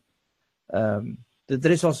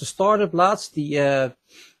er is wel eens een start-up laatst.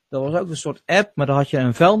 Dat was ook een soort app. Maar dan had je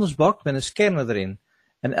een vuilnisbak met een scanner erin.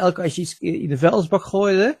 En als je iets in de vuilnisbak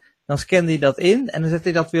gooide, dan scande hij dat in en dan zette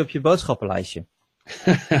hij dat weer op je boodschappenlijstje.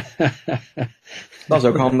 Dat is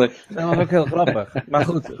ook handig. Dat was ook heel grappig. Maar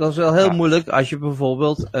goed, dat is wel heel moeilijk als je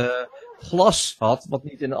bijvoorbeeld glas had, wat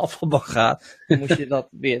niet in de afvalbak gaat. Dan moest je dat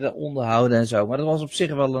weer onderhouden en zo. Maar dat was op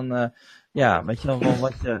zich wel een, weet je dan wel,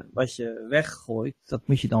 wat je weggooit, dat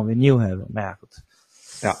moet je dan weer nieuw hebben. Maar ja, goed.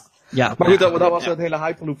 Ja. Ja, maar goed, dat was het hele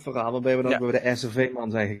Hyperloop verhaal, waarbij we dan ook bij de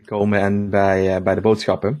SRV-man zijn gekomen en bij de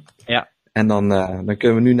boodschappen. Ja. En dan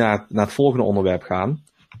kunnen we nu naar het volgende onderwerp gaan.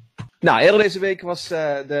 Nou, eerder deze week was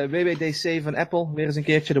de WWDC van Apple weer eens een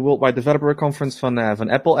keertje, de Worldwide Developer Conference van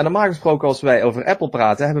Apple. En normaal gesproken, als wij over Apple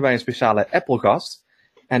praten, hebben wij een speciale Apple-gast.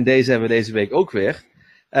 En deze hebben we deze week ook weer.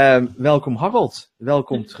 Welkom Harold,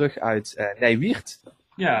 welkom terug uit Nijwiert.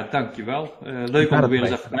 Ja, dankjewel. Leuk om er weer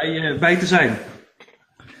eens even bij te zijn.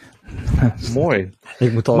 Mooi.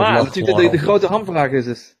 Ik moet maar natuurlijk de grote hamvraag is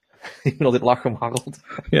dus... Ik moet altijd lachen om Harold.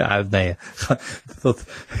 Ja, nee. Ik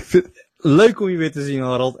vind het leuk om je weer te zien,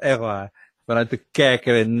 Harold. Echt waar. Vanuit de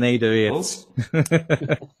kerken in Nederweert.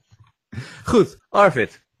 Goed,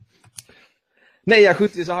 Arvid. Nee, ja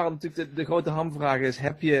goed. Dus Harold, natuurlijk de grote hamvraag is...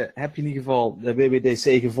 Heb je in ieder geval de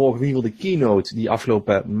WWDC gevolgd? In ieder geval de keynote die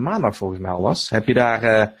afgelopen maandag volgens mij al was. Heb je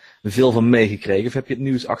daar veel van meegekregen? Of heb je het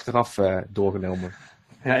nieuws achteraf doorgenomen?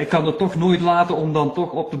 Ja, ik kan het toch nooit laten om dan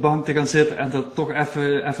toch op de bank te gaan zitten en dat toch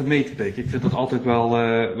even mee te pikken. Ik vind dat altijd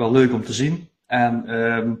wel leuk om te zien. En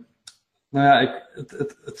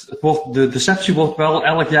de deceptie wordt wel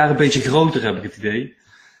elk jaar een beetje groter, heb ik het idee.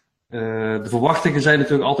 De verwachtingen zijn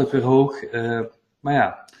natuurlijk altijd weer hoog. Maar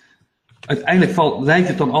ja, uiteindelijk lijkt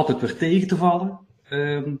het dan altijd weer tegen te vallen.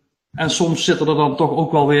 En soms zitten er dan toch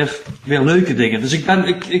ook wel weer leuke dingen. Dus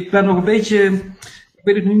ik ben nog een beetje... Ik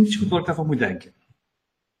weet het nu niet zo goed wat ik daarvan moet denken.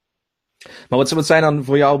 Maar wat zijn dan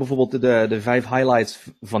voor jou bijvoorbeeld de 5 highlights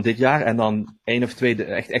van dit jaar en dan 1 of 2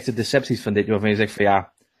 echte decepties van dit jaar waarvan je zegt van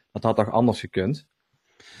ja, dat had toch anders gekund?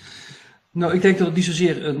 Nou, ik denk dat het niet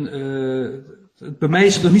zozeer bij mij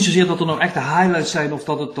is het nog niet zozeer dat er nou echte highlights zijn of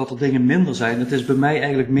dat er dingen minder zijn. Het is bij mij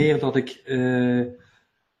eigenlijk meer dat ik,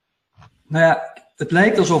 het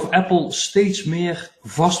lijkt alsof Apple steeds meer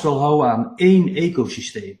vast wil houden aan één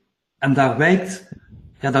ecosysteem. En daar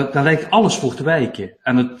lijkt alles voor te wijken.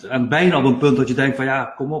 En bijna op een punt dat je denkt van ja,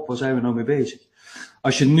 kom op, waar zijn we nou mee bezig?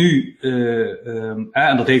 Als je nu,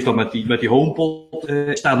 en dat heeft dan met die HomePod,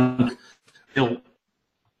 staan heel...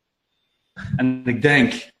 En ik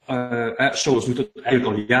denk, Solos doet het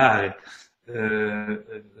eigenlijk al jaren.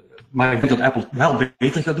 Maar ik denk dat Apple het wel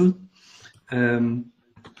beter gaat doen.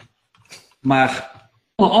 Maar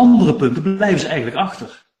alle andere punten blijven ze eigenlijk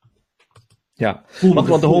achter. Ja,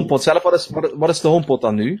 want de HomePod zelf, wat is de HomePod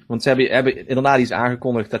dan nu? Want ze hebben inderdaad iets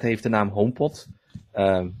aangekondigd, dat heeft de naam HomePod.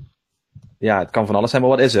 Ja, het kan van alles zijn,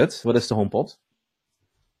 maar wat is het? Wat is de HomePod?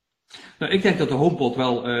 Nou, ik denk dat de HomePod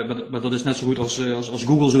wel, maar dat is net zo goed als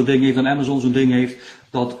Google zo'n ding heeft en Amazon zo'n ding heeft,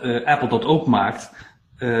 dat Apple dat ook maakt.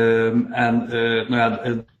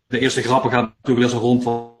 De eerste grappen gaan natuurlijk wel zo rond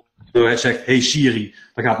van, hij zegt, hey Siri,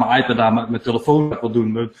 dan gaat mijn iPad daar met mijn telefoon wat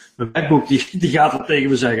doen. Mijn MacBook die gaat wat tegen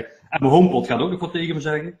me zeggen. En mijn HomePod gaat ook nog wat tegen me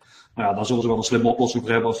zeggen. Nou ja, daar zullen ze wel een slimme oplossing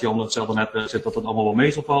voor hebben als die allemaal hetzelfde net zit, dat allemaal wel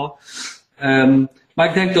mee zal vallen. Maar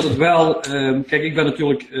ik denk dat het wel, kijk, ik ben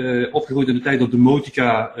natuurlijk opgegroeid in de tijd dat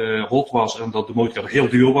domotica hot was en dat domotica nog heel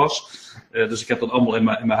duur was. Dus ik heb dat allemaal in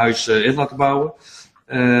mijn huis in laten bouwen.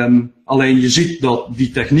 Alleen je ziet dat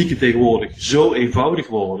die technieken tegenwoordig zo eenvoudig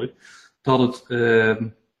worden, dat het,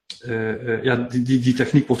 die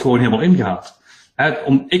techniek wordt gewoon helemaal ingehaald.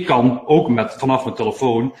 Ik kan ook vanaf mijn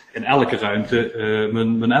telefoon in elke ruimte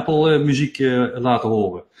mijn Apple muziek laten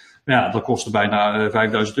horen. Ja, dat kostte bijna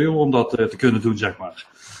 €5.000 om dat te kunnen doen, zeg maar.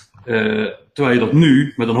 Terwijl je dat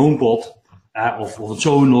nu met een HomePod of een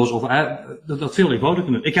Sonos dat veel eenvoudiger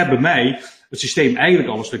kunt doen. Ik heb bij mij het systeem eigenlijk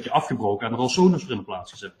al een stukje afgebroken en er al Sonos voor in de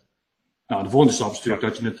plaats gezet. Nou, de volgende stap is natuurlijk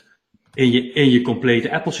dat je het in je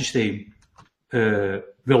complete Apple systeem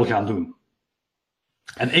wil gaan doen.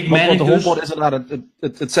 En ik merk de HomePod is inderdaad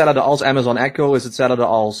hetzelfde als Amazon Echo, is hetzelfde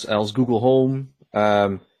als Google Home.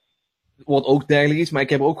 Wordt ook dergelijk iets, maar ik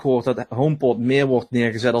heb ook gehoord dat HomePod meer wordt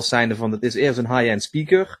neergezet als zijnde van het is eerst een high-end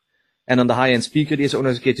speaker. En dan de high-end speaker die is ook nog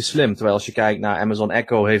eens een keertje slim. Terwijl als je kijkt naar Amazon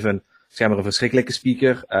Echo heeft een verschrikkelijke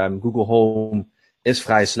speaker. Google Home is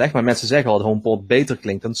vrij slecht, maar mensen zeggen al dat HomePod beter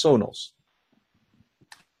klinkt dan Sonos.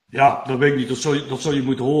 Ja, dat weet ik niet. Dat zou je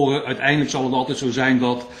moeten horen. Uiteindelijk zal het altijd zo zijn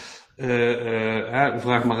dat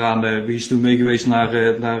vraag maar aan wie is toen mee geweest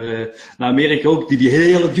naar Amerika ook, die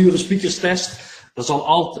hele dure speakers test.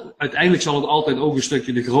 Uiteindelijk zal het altijd ook een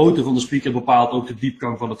stukje de grootte van de speaker bepaalt ook de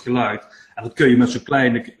diepgang van het geluid. En dat kun je met zo'n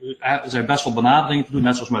kleine, er zijn best wel benaderingen te doen,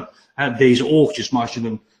 net zoals met deze oortjes. Maar als je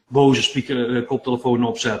een boze speaker koptelefoon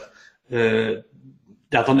opzet,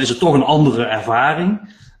 dan is het toch een andere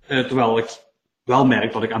ervaring. Terwijl ik wel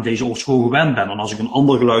merk dat ik aan deze oortjes gewoon gewend ben. En als ik een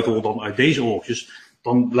ander geluid hoor dan uit deze oortjes,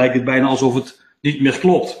 dan lijkt het bijna alsof het niet meer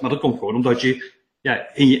klopt. Maar dat komt gewoon omdat je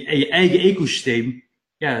in je eigen ecosysteem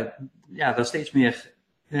daar steeds meer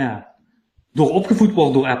door opgevoed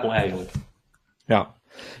wordt door Apple eigenlijk. Ja.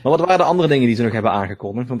 Maar wat waren de andere dingen die ze nog hebben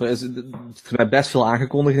aangekondigd? Want er is best veel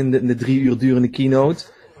aangekondigd in de 3 uur durende keynote.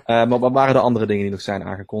 Maar wat waren de andere dingen die nog zijn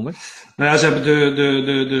aangekondigd? Nou ja, ze hebben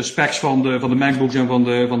de specs van de MacBooks en van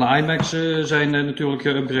de iMacs zijn natuurlijk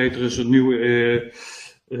geüpgrade. Er is een nieuwe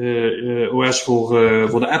OS voor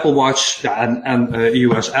de Apple Watch. Ja, en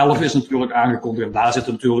iOS 11 is natuurlijk aangekondigd. En daar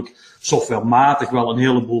zitten natuurlijk softwarematig wel een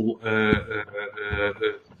heleboel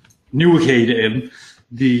nieuwigheden in.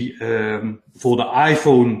 Die voor de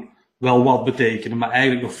iPhone wel wat betekenen. Maar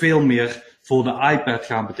eigenlijk nog veel meer voor de iPad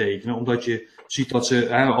gaan betekenen. Omdat je ziet dat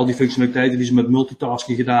ze al die functionaliteiten die ze met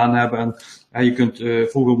multitasking gedaan hebben. En je kunt,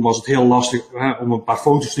 vroeger was het heel lastig om een paar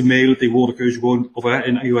foto's te mailen. Tegenwoordig kun je gewoon,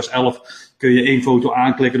 in iOS 11 kun je 1 foto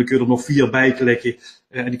aanklikken. Dan kun je er nog 4 bij klikken.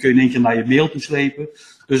 En die kun je in 1 keer naar je mail toeslepen.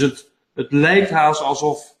 Dus het lijkt haast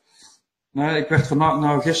alsof, ik werd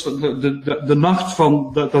gisteren, de nacht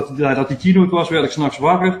van dat die keynote was, werd ik 's nachts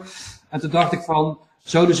wakker. En toen dacht ik van,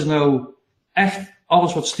 zouden ze nou echt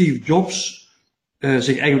alles wat Steve Jobs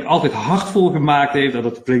zich eigenlijk altijd hard voor gemaakt heeft, en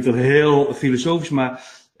dat klinkt dan heel filosofisch, maar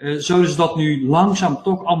zouden ze dat nu langzaam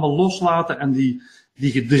toch allemaal loslaten en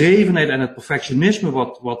die gedrevenheid en het perfectionisme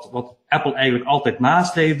wat Apple eigenlijk altijd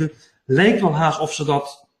nastreefde, lijkt wel haast of ze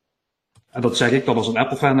dat, en dat zeg ik dan als een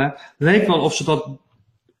Apple-fan, lijkt wel of ze dat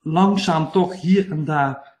langzaam toch hier en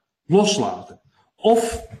daar loslaten.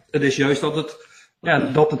 Of het is juist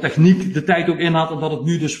dat de techniek de tijd ook inhaalt en dat het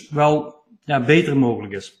nu dus wel beter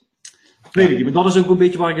mogelijk is. Weet ik niet, maar dat is ook een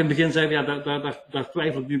beetje waar ik in het begin zei, daar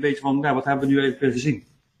twijfel ik nu een beetje van, wat hebben we nu even weer gezien?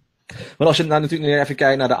 Maar als je nou natuurlijk even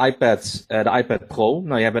kijkt naar de iPad Pro.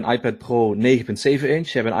 Nou, je hebt een iPad Pro 9.7 inch,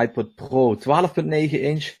 je hebt een iPad Pro 12.9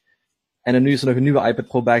 inch. En nu is er nog een nieuwe iPad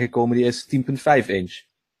Pro bijgekomen, die is 10.5 inch.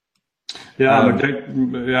 Ja, maar ik denk,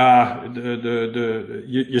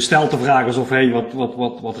 je stelt de vraag alsof,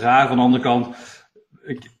 wat raar van de andere kant.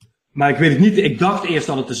 Maar ik weet het niet, ik dacht eerst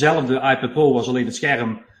dat het dezelfde iPad Pro was, alleen het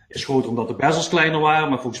scherm is groter omdat de bezels kleiner waren.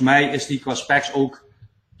 Maar volgens mij is die qua specs ook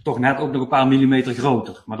toch net ook nog een paar millimeter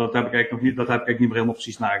groter. Maar dat heb ik eigenlijk nog niet, dat heb ik eigenlijk niet meer helemaal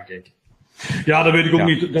precies nagekeken. Ja, dat weet ik ook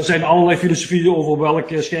niet. Er zijn allerlei filosofieën over welk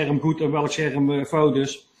scherm goed en welk scherm fout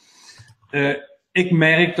is. Ik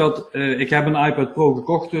merk dat, ik heb een iPad Pro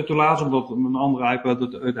gekocht toen laatst, omdat mijn andere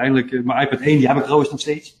iPad uiteindelijk, mijn iPad 1, die heb ik trouwens nog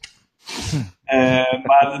steeds.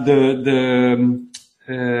 Maar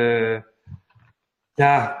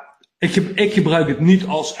ik gebruik het niet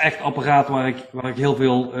als echt apparaat waar ik heel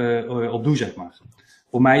veel op doe, zeg maar.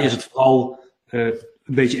 Voor mij is het vooral een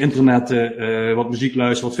beetje internet, wat muziek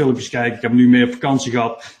luisteren, wat filmpjes kijken. Ik heb nu meer op vakantie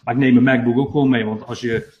gehad, maar ik neem mijn MacBook ook gewoon mee, want als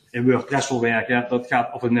je in WordPress wil werken, dat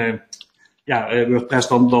gaat, of een WordPress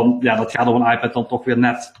dat gaat op een iPad dan toch weer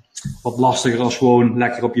net wat lastiger als gewoon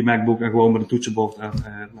lekker op je MacBook en gewoon met een toetsenbord.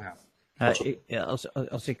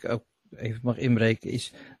 Als ik ook even mag inbreken,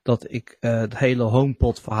 is dat ik het hele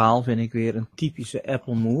HomePod verhaal vind ik weer een typische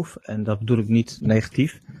Apple move. En dat bedoel ik niet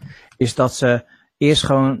negatief. Is dat ze eerst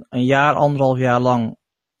gewoon 1,5 jaar lang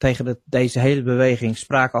tegen deze hele beweging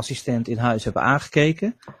spraakassistent in huis hebben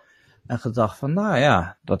aangekeken. En gedacht van, nou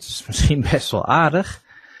ja, dat is misschien best wel aardig.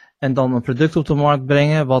 En dan een product op de markt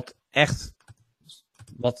brengen wat echt,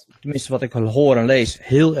 tenminste wat ik hoor en lees,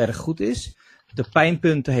 heel erg goed is. De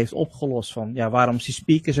pijnpunten heeft opgelost van, ja, waarom is die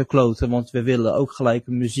speaker zo kloten? Want we willen ook gelijk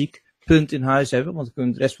een muziekpunt in huis hebben, want dan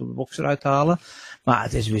kunnen we de rest van de box eruit halen. Maar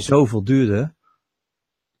het is weer zoveel duurder.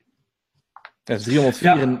 Dat is $349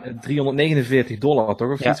 toch?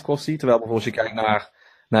 Of iets kost die. Terwijl bijvoorbeeld als je kijkt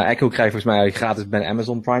naar Echo krijg je volgens mij gratis bij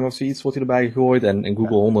Amazon Prime of zoiets wordt hij erbij gegooid. En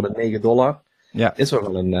Google $109. Ja. Is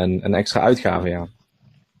wel een extra uitgave, ja.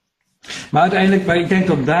 Maar uiteindelijk, ik denk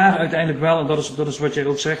dat daar uiteindelijk wel, en dat is wat jij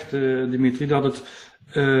ook zegt, Dimitri, dat het,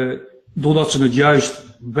 doordat ze het juist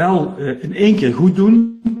wel in één keer goed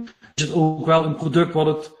doen, is het ook wel een product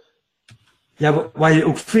waar je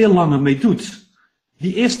ook veel langer mee doet.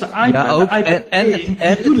 Die eerste iPad, Ja, ook, de iPad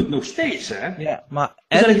die doet het nog steeds, hè? Ja, maar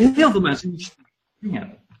Er zijn heel veel mensen die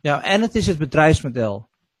dingen. Ja, en het is het bedrijfsmodel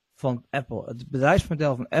van Apple. Het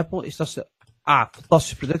bedrijfsmodel van Apple is dat ze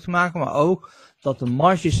fantastische producten maken, maar ook dat de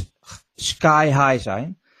marges sky high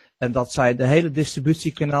zijn. En dat zij de hele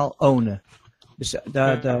distributiekanaal ownen. Dus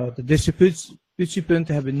de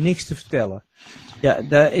distributiepunten hebben niks te vertellen. Ja,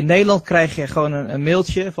 in Nederland krijg je gewoon een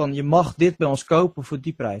mailtje van je mag dit bij ons kopen voor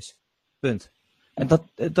die prijs. Punt. En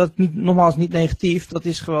dat nogmaals niet negatief, dat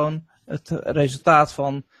is gewoon het resultaat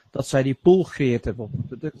van dat zij die pool gecreëerd hebben op de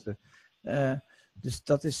producten. Dus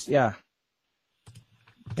dat is, ja,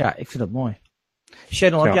 ik vind dat mooi.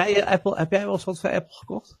 Shannon, heb jij wel eens wat voor Apple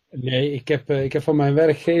gekocht? Nee, ik heb van mijn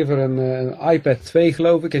werkgever een iPad 2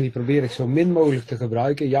 geloof ik. En die probeer ik zo min mogelijk te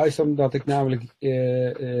gebruiken. Juist omdat ik namelijk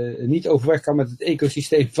niet overweg kan met het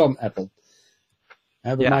ecosysteem van Apple.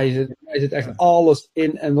 Bij mij is het echt alles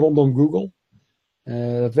in en rondom Google.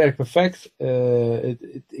 Dat werkt perfect.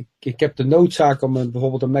 Ik heb de noodzaak om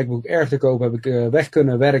bijvoorbeeld een MacBook Air te kopen. Heb ik weg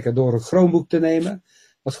kunnen werken door een Chromebook te nemen.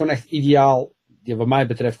 Dat is gewoon echt ideaal. Die wat mij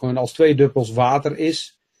betreft gewoon als 2 druppels water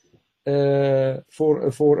is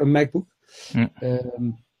voor een MacBook.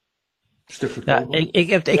 Ik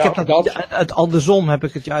heb dat het andersom heb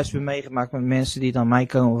ik het juist weer meegemaakt met mensen die dan mij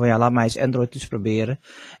komen van laat mij eens Android eens proberen.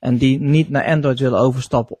 En die niet naar Android willen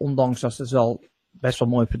overstappen, ondanks dat ze het wel best wel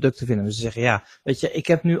mooie producten vinden. Dus ze zeggen weet je, ik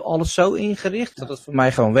heb nu alles zo ingericht dat het voor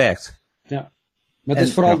mij gewoon werkt. Ja. Maar het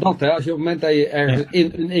is vooral dat, hè, als je op het moment dat je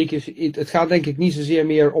ergens het gaat denk ik niet zozeer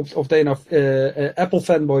meer of dat je nou Apple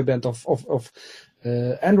fanboy bent of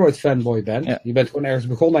Android fanboy bent. Ja. Je bent gewoon ergens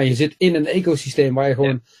begonnen en je zit in een ecosysteem waar je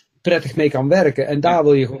gewoon prettig mee kan werken. En daar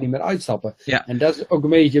wil je gewoon niet meer uitstappen. Ja. En dat is ook een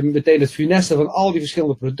beetje meteen het funeste van al die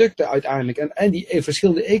verschillende producten uiteindelijk. En die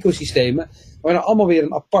verschillende ecosystemen, waar dan allemaal weer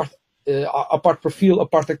een apart profiel,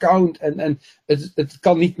 apart account. En het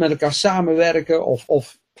kan niet met elkaar samenwerken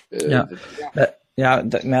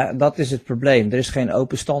dat is het probleem. Er is geen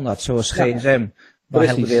open standaard, zoals GSM, waar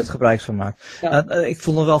heel de wereld gebruik van maakt. Ja. Ik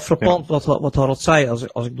vond het wel frappant wat Harold zei,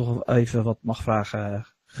 als ik nog even wat mag vragen,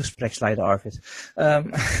 gespreksleider Arvid.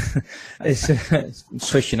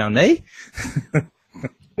 Schud je nou nee?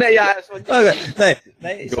 Nee, ja.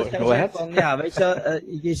 Weet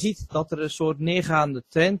je, je ziet dat er een soort neergaande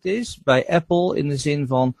trend is bij Apple in de zin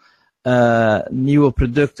van nieuwe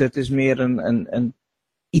producten. Het is meer een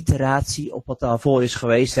iteratie op wat daarvoor is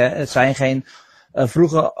geweest. Hè. Het zijn geen.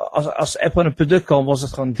 Vroeger, als Apple een product kwam, was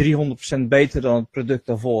het gewoon 300% beter dan het product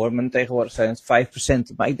daarvoor. Maar tegenwoordig zijn het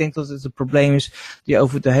 5%. Maar ik denk dat het een probleem is die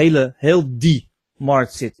over de heel die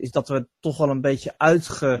markt zit. Is dat we toch wel een beetje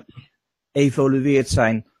uitgeëvolueerd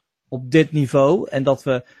zijn op dit niveau. En dat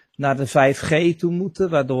we naar de 5G toe moeten.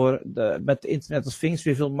 Waardoor met de Internet of Things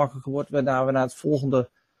weer veel makkelijker wordt. Waarna we naar het volgende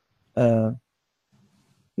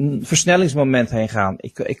versnellingsmoment heen gaan.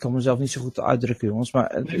 Ik kan mezelf niet zo goed uitdrukken, jongens.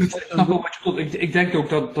 Maar ik denk ook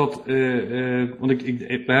dat want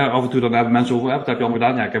ik af en toe dan hebben mensen over, wat heb je al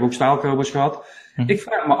gedaan? Ja, ik heb ook staalkabels gehad. Ik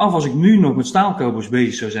vraag me af, als ik nu nog met staalkabels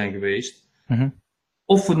bezig zou zijn geweest,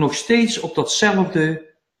 of we nog steeds op datzelfde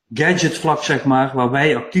gadgetvlak, zeg maar, waar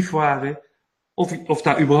wij actief waren, of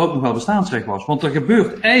daar überhaupt nog wel bestaansrecht was. Want er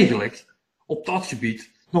gebeurt eigenlijk op dat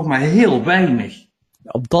gebied nog maar heel weinig.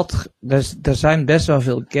 Er zijn best wel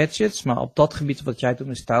veel gadgets, maar op dat gebied wat jij toen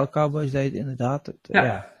met staalcowboys deed, inderdaad.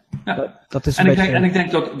 Dat is en ik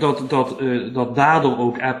denk dat daardoor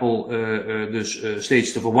ook Apple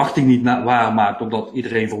steeds de verwachting niet waarmaakt, omdat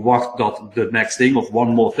iedereen verwacht dat the next thing of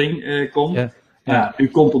one more thing komt. Nu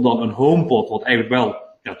komt er dan een HomePod, wat eigenlijk wel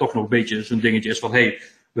toch nog een beetje zo'n dingetje is van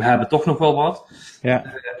we hebben toch nog wel wat. Ja.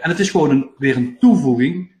 En het is gewoon weer een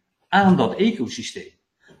toevoeging aan dat ecosysteem.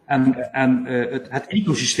 En het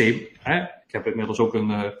ecosysteem, ik heb inmiddels ook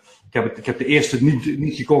Ik heb de eerste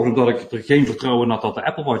niet gekocht omdat ik er geen vertrouwen in had dat de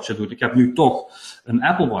Apple Watch zou doen. Ik heb nu toch een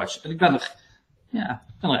Apple Watch. En ik ben er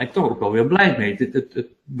eigenlijk toch ook wel weer blij mee. Het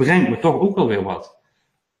brengt me toch ook wel weer wat.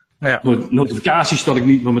 Ja. Notificaties dat ik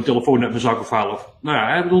niet met mijn telefoon uit mijn zak val. Of,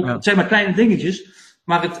 het zijn maar kleine dingetjes,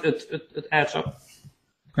 maar het adds up.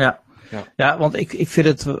 Ja, want ik vind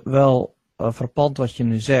het wel frappant wat je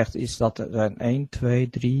nu zegt, is dat er zijn 1, 2,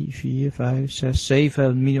 3, 4, 5, 6,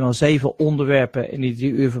 7, minimaal 7 onderwerpen in die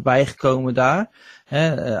 3 uur voorbij gekomen daar.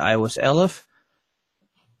 iOS 11.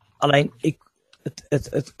 Alleen,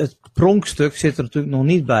 het pronkstuk zit er natuurlijk nog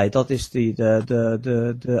niet bij. Dat is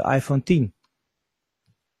de iPhone 10.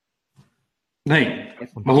 Nee,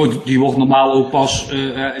 maar goed, die wordt normaal ook pas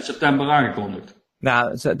in september aangekondigd.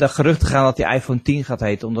 Nou, de geruchten gaan dat die iPhone 10 gaat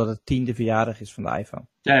heten, omdat het 10e verjaardag is van de iPhone.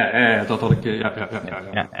 Ja, dat had ik, ja.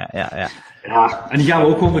 Ja, en die gaan we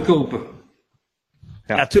ook gewoon weer kopen.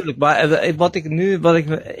 Ja, tuurlijk, maar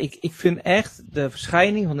ik vind echt, de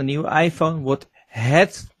verschijning van de nieuwe iPhone wordt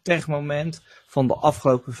het techmoment van de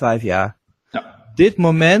afgelopen 5 jaar. Ja. Dit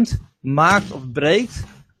moment maakt of breekt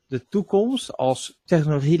de toekomst als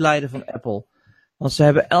technologieleider van Apple. Want ze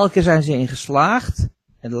hebben elke keer zijn ze in geslaagd,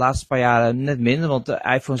 en de laatste paar jaren net minder, want de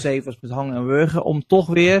iPhone 7 was met hangen en wurgen, om toch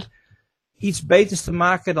weer iets beters te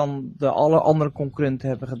maken dan de alle andere concurrenten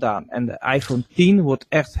hebben gedaan. En de iPhone 10 wordt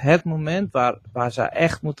echt het moment waar ze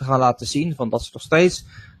echt moeten gaan laten zien van dat ze nog steeds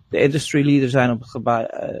de industry leader zijn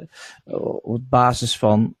op basis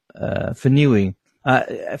van vernieuwing.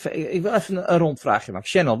 Ik wil even een rondvraagje maken.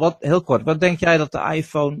 Channel, heel kort, wat denk jij dat de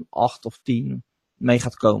iPhone 8 of 10 mee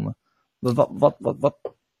gaat komen? Wat?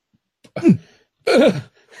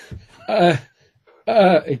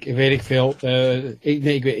 Ik weet veel.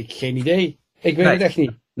 Ik geen idee. Ik weet het echt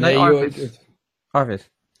niet. Nee,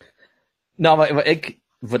 Arvid. Nou,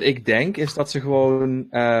 wat ik denk is dat ze gewoon...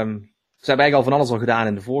 ze hebben eigenlijk al van alles al gedaan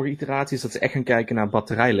in de vorige iteraties. Dat ze echt gaan kijken naar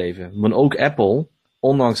batterijleven. Maar ook Apple,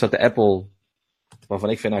 ondanks dat de Apple... Waarvan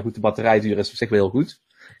ik vind, nou goed, de batterijduur is op zich wel heel goed.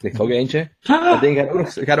 Ik ligt er ook eentje. Dat ding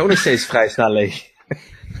gaat ook nog steeds vrij snel leeg.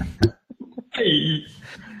 Hey.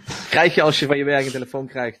 Krijg je als je van je werk een telefoon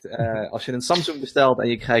krijgt, als je een Samsung bestelt en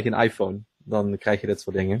je krijgt een iPhone, dan krijg je dit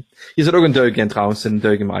soort dingen. Hier zit ook een deuk in trouwens, een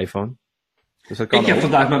deuk in mijn iPhone. Dus dat kan ik heb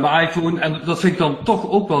vandaag met mijn iPhone, en dat vind ik dan toch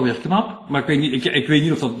ook wel weer knap, maar ik weet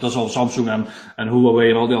niet of dat zal Samsung en Huawei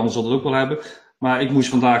en al die anderen zal dat ook wel hebben. Maar ik moest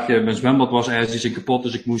vandaag, mijn zwembad was ergens iets kapot,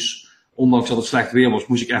 dus ik moest, ondanks dat het slecht weer was,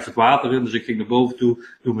 moest ik even het water in. Dus ik ging naar boven toe,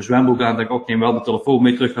 doe mijn zwembroek aan, denk ik, neem wel mijn telefoon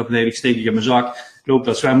mee terug naar beneden, ik steek die in mijn zak, loop naar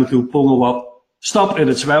het zwembad toe, pongel wat. Stap in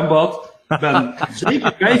het zwembad, ben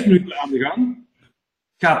zeker 5 minuten aan de gang.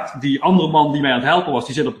 Gaat die andere man die mij aan het helpen was,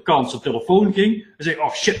 die zit op de kant, zijn telefoon ging. En zegt,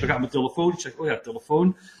 oh shit, waar gaat mijn telefoon? Ik zeg, oh ja,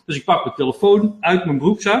 telefoon. Dus ik pak mijn telefoon uit mijn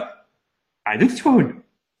broekzak. Hij doet het gewoon.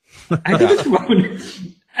 Hij doet het gewoon.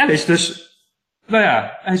 En is dus,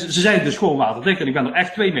 ze zijn dus gewoon waterdicht. En ik ben er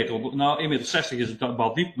echt 2 meter, 1,60 meter is het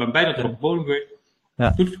bad diep. Ik ben bijna tot op de bodem geweest.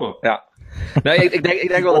 Doet het gewoon. Ja. Nee, ik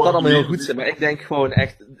denk wel dat dat allemaal heel goed is, maar ik denk gewoon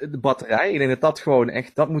echt, de batterij, ik denk dat gewoon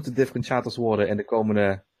echt, dat moeten differentiators worden in de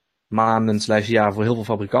komende maanden / jaar voor heel veel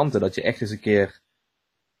fabrikanten, dat je echt eens een keer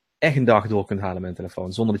echt een dag door kunt halen met een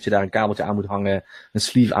telefoon, zonder dat je daar een kabeltje aan moet hangen, een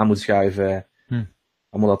sleeve aan moet schuiven,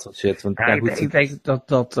 allemaal dat soort shit. Want, ik denk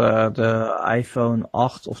dat de iPhone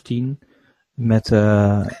 8 of 10 met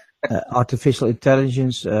artificial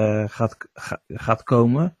intelligence gaat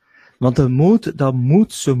komen. Want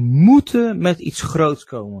ze moeten met iets groots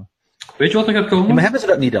komen. Weet je wat er gaat komen? Ja, maar hebben ze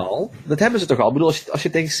dat niet al? Dat hebben ze toch al? Ik bedoel, als je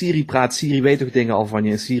tegen Siri praat, Siri weet toch dingen al van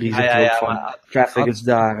je. En Siri zegt ook van, traffic is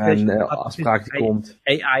daar en afspraak die komt.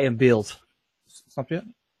 AI in beeld. Snap je?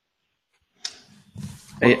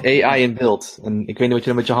 AI in beeld. En ik weet niet wat je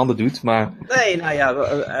dan met je handen doet, maar... Nee, nou ja,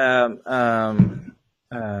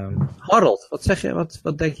 Harold, wat zeg je,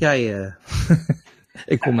 wat denk jij?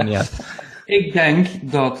 Ik kom er niet uit. Ik denk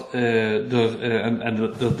dat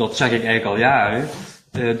dat zeg ik eigenlijk al jaren,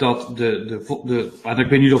 dat maar ik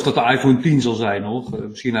weet niet of dat de iPhone 10 zal zijn hoor,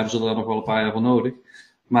 misschien hebben ze er nog wel een paar jaar voor nodig,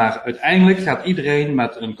 maar uiteindelijk gaat iedereen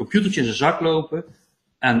met een computertje in zijn zak lopen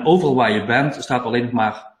en overal waar je bent staat alleen nog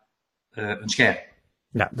maar een scherm.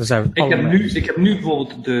 Ja, daar zijn we ik heb nu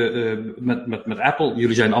bijvoorbeeld met Apple,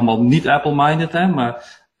 jullie zijn allemaal niet Apple-minded hè,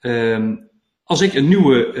 maar als ik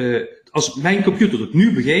als mijn computer het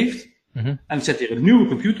nu begeeft, en ik zet hier een nieuwe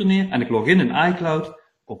computer neer en ik log in iCloud,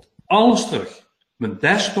 komt alles terug. Mijn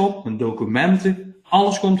desktop, mijn documenten,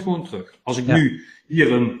 alles komt gewoon terug. Als ik nu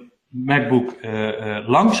hier een MacBook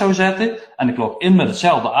langs zou zetten en ik log in met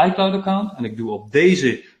hetzelfde iCloud-account en ik doe op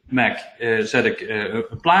deze Mac zet ik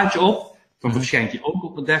een plaatje op, dan verschijnt die ook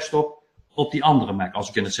op mijn desktop op die andere Mac, als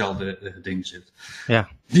ik in hetzelfde ding zit. Ja.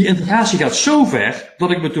 Die integratie gaat zo ver,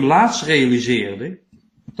 dat ik me toen laatst realiseerde,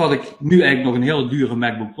 dat ik nu eigenlijk nog een hele dure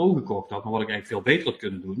MacBook Pro gekocht had, maar wat ik eigenlijk veel beter had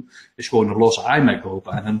kunnen doen, is gewoon een losse iMac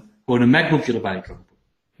kopen en gewoon een MacBookje erbij kopen.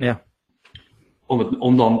 Ja.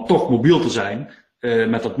 Om dan toch mobiel te zijn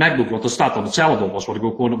met dat MacBook, want er staat dan hetzelfde op als wat ik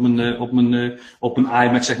ook gewoon op mijn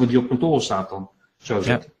iMac, zeg maar, die op kantoor staat dan. Zo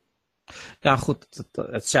zit. Ja, goed,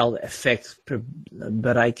 hetzelfde effect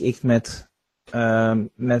bereik ik met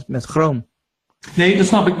Chrome. Nee, dat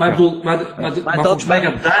snap ik, maar ik bedoel, maar volgens mij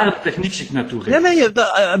gaat daar de techniek zich naartoe richten.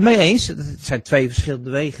 Nee, mee eens. Het zijn twee verschillende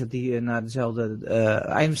wegen die naar dezelfde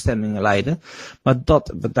eindbestemmingen leiden. Maar daar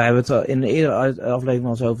hebben we het al in de eerdere aflevering al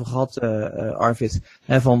eens over gehad, Arvid.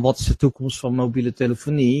 Van wat is de toekomst van mobiele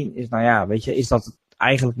telefonie? Is dat het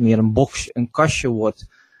eigenlijk meer een box, een kastje wordt,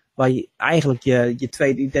 waar je eigenlijk je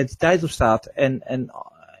tweede identiteit op staat.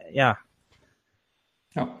 Ja.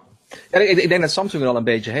 Ja, ik denk dat Samsung het al een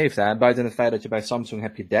beetje heeft. Hè? Buiten het feit dat je bij Samsung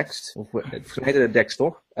heb je Dext. Of het heette het Dext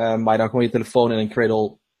toch? Maar dan gewoon je telefoon in een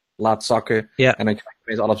cradle laat zakken. Ja. En dan krijg je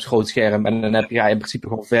opeens al op het grootscherm. En dan heb je in principe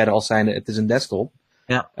gewoon verder als zijnde het is een desktop.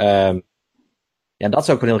 Ja. Ja, dat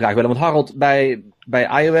zou ik wel heel graag willen. Want Harold,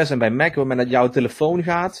 bij iOS en bij Mac, op het moment dat jouw telefoon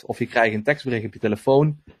gaat, of je krijgt een tekstbericht op je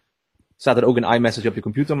telefoon, staat er ook een iMessage op je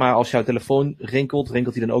computer. Maar als jouw telefoon rinkelt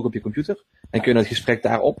hij dan ook op je computer? En kun je het gesprek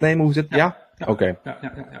daar opnemen? Hoe zit het? Ja? Oké. Ja.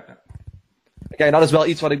 Kijk, dat is wel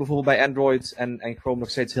iets wat ik bijvoorbeeld bij Android en Chrome nog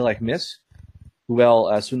steeds heel erg mis.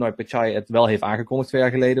 Hoewel Sundar Pichai het wel heeft aangekondigd 2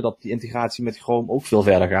 jaar geleden, dat die integratie met Chrome ook veel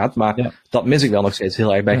verder gaat. Maar dat mis ik wel nog steeds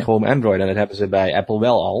heel erg bij Chrome Android. En dat hebben ze bij Apple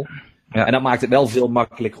wel al. Ja. En dat maakt het wel veel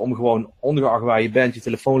makkelijker om gewoon, ongeacht waar je bent, je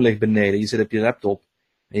telefoon ligt beneden, je zit op je laptop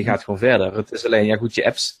en je gaat gewoon verder. Het is alleen, je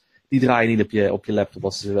apps, die draaien niet op je laptop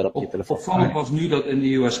als ze wel op je telefoon. Opvallend was nu dat in de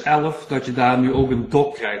iOS 11, dat je daar nu ook een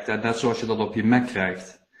dock krijgt, hè, net zoals je dat op je Mac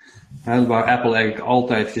krijgt. Hè, waar Apple eigenlijk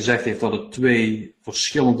altijd gezegd heeft dat het 2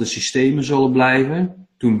 verschillende systemen zullen blijven.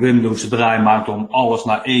 Toen Windows de draai maakte om alles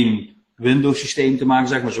naar 1 Windows systeem te maken,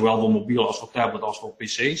 zeg maar, zowel voor mobiel als voor tablet als voor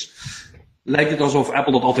PC's. Lijkt het alsof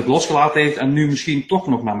Apple dat altijd losgelaten heeft en nu misschien toch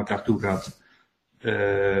nog naar elkaar toe gaat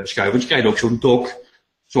schuiven. Want je krijgt ook zo'n dock,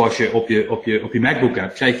 zoals je op je MacBook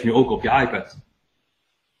hebt, krijg je nu ook op je iPad.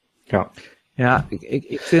 Ja,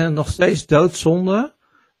 ik vind het nog steeds doodzonde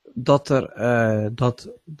dat dat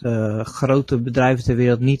de grote bedrijven ter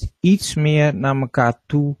wereld niet iets meer naar elkaar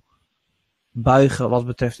toe buigen wat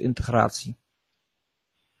betreft integratie.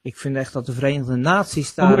 Ik vind echt dat de Verenigde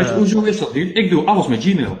Naties daar... Hoezo is dat niet? Ik doe alles met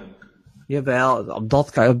Gmail. Jawel, op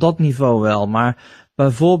dat niveau wel. Maar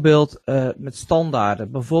bijvoorbeeld met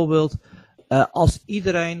standaarden. Bijvoorbeeld als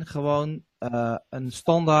iedereen gewoon een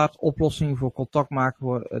standaard oplossing voor contact maken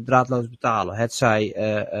voor draadloos betalen. Het zij,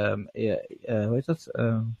 hoe heet dat?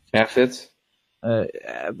 Airfit.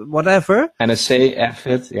 Whatever. NSC,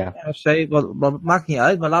 Airfit, ja. NSC, wat maakt niet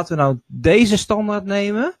uit. Maar laten we nou deze standaard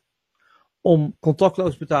nemen om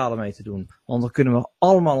contactloos betalen mee te doen. Want dan kunnen we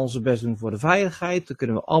allemaal onze best doen voor de veiligheid. Dan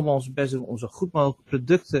kunnen we allemaal onze best doen om zo goed mogelijk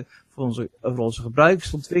producten voor onze gebruikers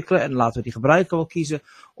te ontwikkelen. En laten we die gebruiker wel kiezen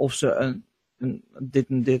of ze dit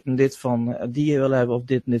en dit van die willen hebben of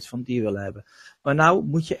dit en dit van die willen hebben. Maar nou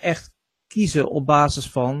moet je echt kiezen op basis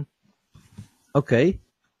van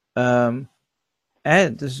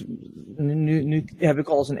dus nu heb ik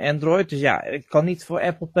alles een Android, dus ja, ik kan niet voor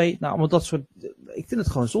Apple Pay. Nou, maar dat soort, ik vind het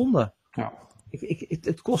gewoon zonde. Ja.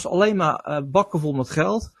 Het kost alleen maar bakken vol met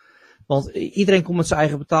geld. Want iedereen komt met zijn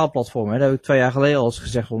eigen betaalplatform. Hè. Dat heb ik 2 jaar geleden al eens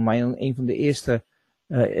gezegd. Voor mij een van de eerste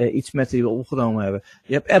iets met die we opgenomen hebben.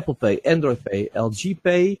 Je hebt Apple Pay, Android Pay, LG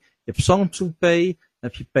Pay. Je hebt Samsung Pay. Dan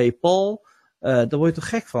heb je PayPal. Daar word je toch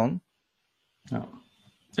gek van?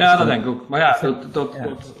 Ja, dat denk ik ook. Maar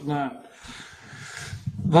ja,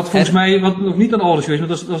 wat volgens mij, wat nog niet aan de orde is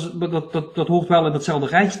geweest, maar dat hoort wel in hetzelfde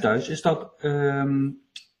rijtje thuis, is dat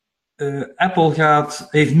Apple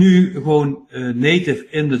heeft nu gewoon native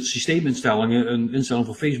in de systeeminstellingen een instelling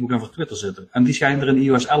voor Facebook en voor Twitter zitten. En die schijnen er in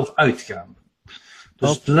iOS 11 uit te gaan. Dus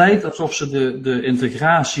het lijkt alsof ze de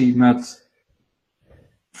integratie met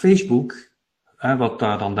Facebook, wat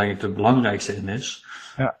daar dan denk ik de belangrijkste in is,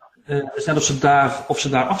 is net of ze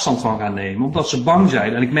daar afstand van gaan nemen, omdat ze bang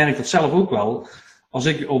zijn. En ik merk dat zelf ook wel. Als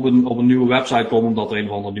ik op een nieuwe website kom, omdat er een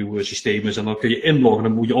of ander nieuw systeem is, en dan kun je inloggen,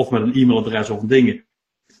 dan moet je of met een e-mailadres of een ding,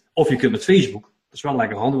 of je kunt met Facebook. Dat is wel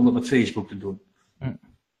lekker handig om dat met Facebook te doen.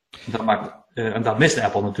 En daar mist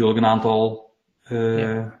Apple natuurlijk een aantal.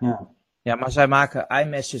 Ja, maar zij maken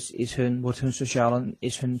iMessage wordt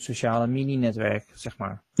hun sociale mini-netwerk, zeg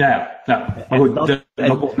maar. Ja. Maar goed,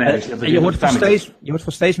 je hoort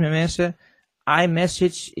van steeds meer mensen.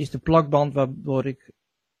 iMessage is de plakband waardoor ik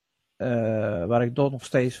waar ik toch nog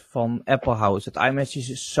steeds van Apple hou, is het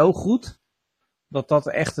iMessage is zo goed, dat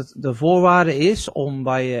echt de voorwaarde is om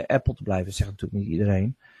bij Apple te blijven. Dat zegt natuurlijk niet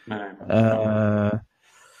iedereen. Nee.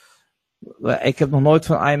 Ik heb nog nooit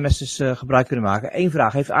van iMessage gebruik kunnen maken. Eén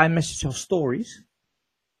vraag, heeft iMessage al stories?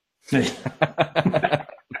 Nee.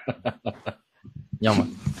 Jammer.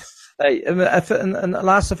 Hey, even een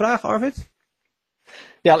laatste vraag, Arvid?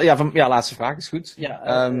 Ja, laatste vraag is goed.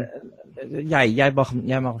 Ja, jij mag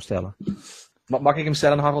hem stellen. Mag ik hem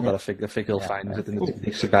stellen, Harold? Dat vind ik heel fijn. We zitten natuurlijk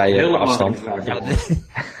dichtst bij afstand.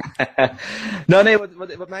 Nou nee,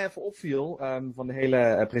 wat mij even opviel van de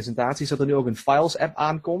hele presentatie is dat er nu ook een Files app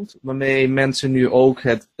aankomt. Waarmee mensen nu ook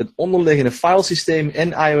het onderliggende filesysteem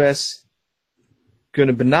in iOS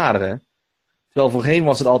kunnen benaderen. Terwijl voorheen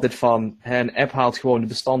was het altijd van, een app haalt gewoon de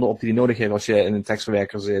bestanden op die je nodig heeft als je in een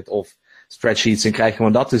tekstverwerker zit of spreadsheets en krijg je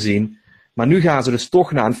gewoon dat te zien. Maar nu gaan ze dus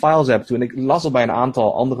toch naar een Files app toe. En ik las al bij een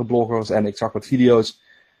aantal andere bloggers en ik zag wat video's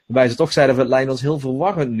waarbij ze toch zeiden van het lijkt ons heel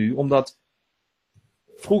verwarrend nu. Omdat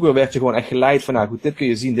vroeger werd je gewoon echt geleid van, nou goed, dit kun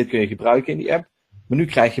je zien, dit kun je gebruiken in die app. Maar nu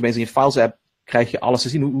krijg je in je Files app krijg je alles te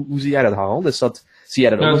zien. Hoe zie jij dat, Harold? Zie jij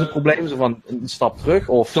dat ook als een probleem? Zo van een stap terug?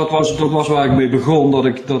 Of? Dat was waar ik mee begon,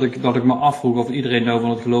 dat ik me afvroeg of iedereen nou van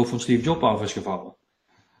het geloof van Steve Jobs af is gevallen.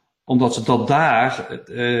 Omdat ze dat daar,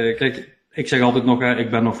 kijk, ik zeg altijd nog,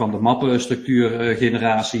 ik ben nog van de mappenstructuur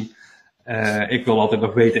generatie. Ik wil altijd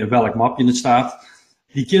nog weten in welk mapje het staat.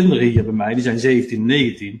 Die kinderen hier bij mij, die zijn 17 en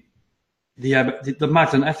 19. Dat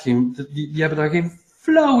maakt dan echt die hebben daar geen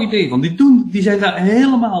flauw idee van. Die zijn daar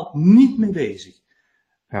helemaal niet mee bezig.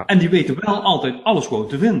 Ja. En die weten wel altijd alles gewoon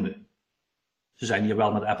te vinden. Ze zijn hier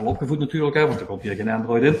wel met Apple opgevoed natuurlijk, want er komt hier geen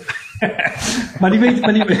Android in.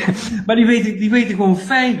 maar die weten gewoon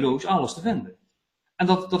feilloos alles te vinden.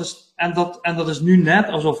 En dat is nu net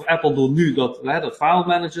alsof Apple door nu dat file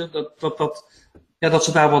manager, dat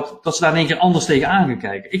ze daar in één keer anders tegenaan gaan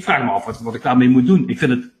kijken. Ik vraag me af wat ik daarmee moet doen. Ik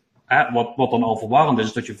vind het, wat dan al verwarrend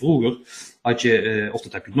is dat je vroeger had je, of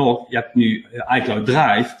dat heb je nog, je hebt nu iCloud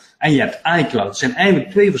Drive en je hebt iCloud. Het zijn eigenlijk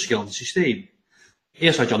twee verschillende systemen.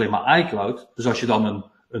 Eerst had je alleen maar iCloud, dus als je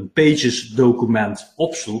dan een Pages document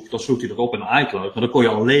opsloeg, dan sloeg hij erop in iCloud, maar dan kon je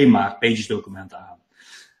alleen maar Pages documenten aan.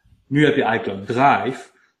 Nu heb je iCloud Drive,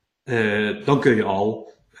 dan kun je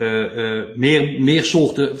al meer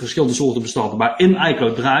verschillende soorten bestanden. Maar in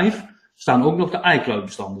iCloud Drive staan ook nog de iCloud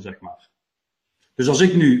bestanden, zeg maar. Dus als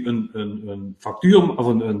ik nu een factuur of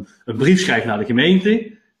een brief schrijf naar de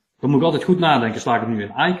gemeente, dan moet ik altijd goed nadenken, sla ik het nu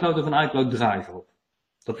in iCloud of in iCloud Drive op.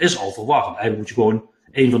 Dat is al verwarrend. Eigenlijk moet je gewoon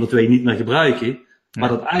één van de twee niet meer gebruiken. Maar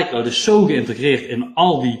dat iCloud is zo geïntegreerd in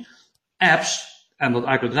al die apps. En dat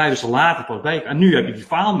iCloud Drive is er later pas bij. En nu heb je die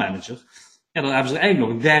file manager. Ja, dan hebben ze er eigenlijk nog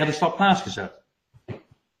een derde stap naast gezet.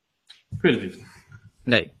 Ik weet het niet.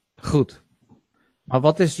 Nee, goed. Maar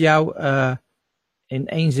wat is in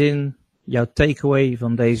één zin, jouw takeaway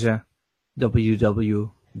van deze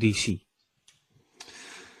WWDC?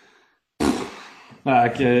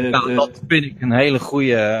 Nou, dat vind ik een hele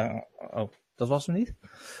goede. Dat was hem niet?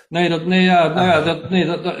 Nee, dat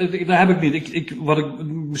heb ik niet. Wat ik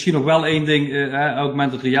misschien nog wel één ding,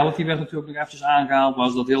 augmented reality werd natuurlijk nog eventjes aangehaald,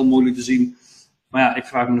 was dat heel moeilijk te zien. Maar ja, ik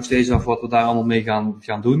vraag me nog steeds af wat we daar allemaal mee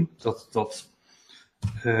gaan doen.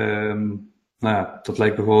 Dat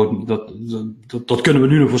lijkt me gewoon, dat kunnen we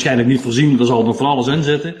nu nog waarschijnlijk niet voorzien, er zal nog van alles in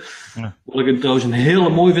zitten. Ja. Wat ik trouwens een hele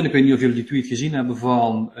mooi vind, ik weet niet of jullie die tweet gezien hebben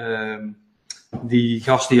van die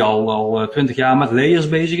gast die al 20 jaar met layers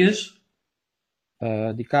bezig is.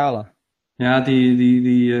 Die kale. Ja, hoe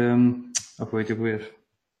heet die ook weer?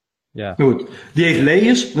 Ja. Goed. Die heeft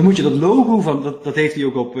layers. Dan moet je dat logo van, dat heeft hij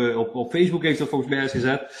ook op Facebook heeft dat volgens mij eens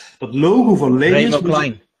gezet. Dat logo van layers. Remo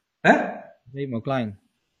Klein. Hè? Remo Klein.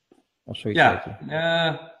 Of zoiets.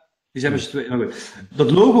 Ja. Die zijn met z'n twee. Nou goed.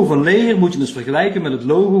 Dat logo van layer moet je dus vergelijken met het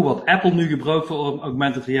logo wat Apple nu gebruikt voor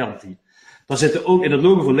augmented reality. Daar zitten ook in het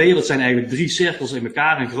logo van layer, dat zijn eigenlijk 3 cirkels in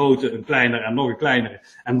elkaar, een grote, een kleinere en nog een kleinere.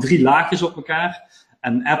 En 3 laagjes op elkaar.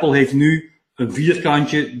 En Apple heeft nu een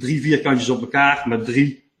vierkantje, 3 vierkantjes op elkaar met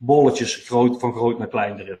 3 bolletjes van groot naar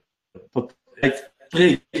klein erin. Dat lijkt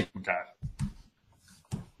streepjes op elkaar.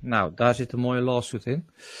 Nou, daar zit een mooie lawsuit in.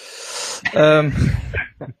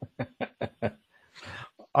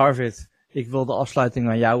 Arvid, ik wil de afsluiting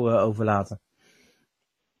aan jou overlaten.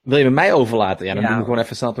 Wil je met mij overlaten? Ja, dan moeten we gewoon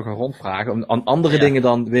even snel toch gaan rondvragen. Aan andere dingen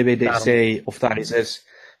dan WWDC of daar iets is.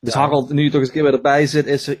 Dus Harold, nu je toch eens een keer weer erbij zit,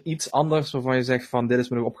 is er iets anders waarvan je zegt van dit is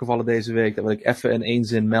me nog opgevallen deze week, dat wil ik even in één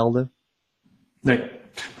zin melden? Nee,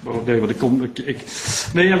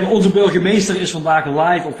 onze burgemeester is vandaag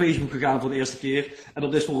live op Facebook gegaan voor de eerste keer. En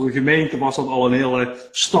dat is voor een gemeente was dat al een hele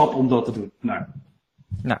stap om dat te doen.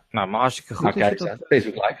 Nou, maar hartstikke goed.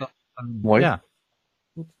 Facebook live. Mooi. Ja.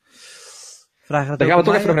 Goed. Vragen Dan gaan we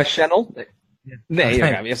toch even nog naar Channel. Nee, dan Nee.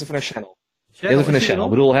 gaan we eerst even naar Channel. Channel, Even naar Channel. Ik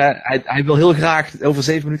bedoel, hij wil heel graag, over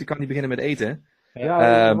 7 minuten kan hij beginnen met eten.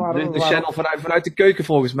 Ja, De Channel vanuit de keuken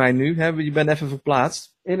volgens mij nu. Je bent even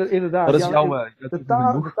verplaatst. Inderdaad. Wat is ja, jouw...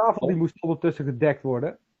 de tafel die moest ondertussen gedekt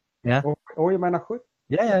worden. Ja. Hoor je mij nog goed?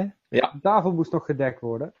 Ja. De tafel moest nog gedekt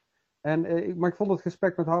worden. Maar ik vond het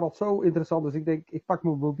gesprek met Harald zo interessant, dus ik denk, ik pak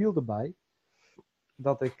mijn mobiel erbij.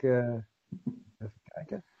 Dat ik... even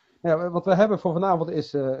kijken. Ja, wat we hebben voor vanavond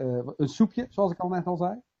is een soepje, zoals ik al net al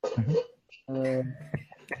zei. We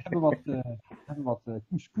hebben wat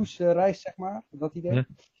couscous-rijst, zeg maar, dat idee.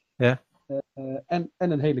 Ja. En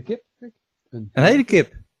een hele kip. Kijk. Een hele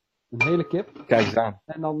kip. Een hele kip. Kijk eens aan.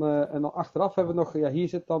 En dan achteraf hebben we nog, ja, hier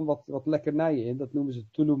zit dan wat lekkernijen in. Dat noemen ze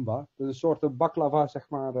tulumba. Dat is een soort baklava, zeg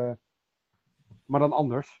maar, maar dan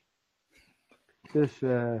anders. Dus,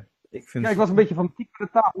 ik was een beetje van de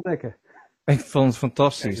tafel dekken. Ik vond het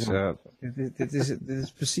fantastisch. Dit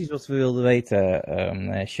is precies wat we wilden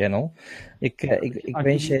weten, Channel. Ik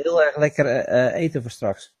wens je heel erg lekker eten voor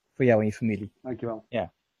straks. Voor jou en je familie. Dankjewel.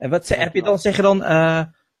 Ja. En wat zeg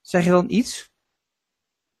je dan iets?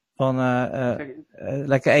 Van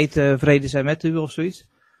lekker eten, vrede zijn met u of zoiets?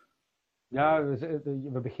 Ja,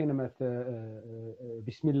 we beginnen met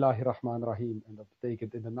Bismillahirrahmanirrahim. En dat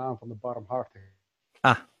betekent in de naam van de barmhartige.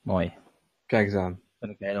 Ah, mooi. Kijk eens aan. Dat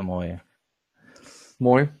vind ik een hele mooie.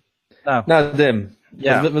 Mooi. Nou Dim,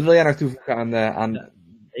 Ja. wat wil jij nog toevoegen aan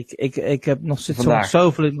Ik heb nog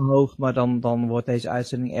zoveel in mijn hoofd, maar dan wordt deze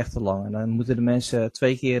uitzending echt te lang. En dan moeten de mensen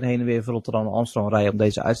 2 keer heen en weer van Rotterdam naar Amsterdam rijden om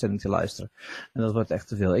deze uitzending te luisteren. En dat wordt echt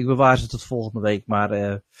te veel. Ik bewaar ze tot volgende week, maar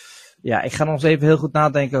ik ga nog eens even heel goed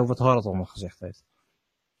nadenken over wat Harald allemaal gezegd heeft.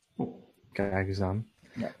 Kijk eens aan.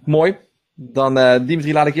 Ja. Mooi. Dan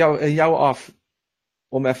Dimitri, laat ik jou af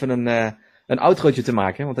om even een outrootje te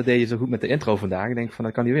maken, want dat deed je zo goed met de intro vandaag. Ik denk van,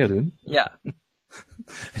 dat kan hij weer doen. Ja.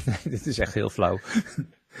 Nee, dit is echt heel flauw.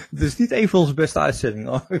 Dit is niet een van onze beste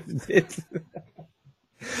uitzendingen.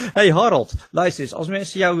 Hey Harald, luister eens. Als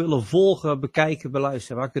mensen jou willen volgen, bekijken,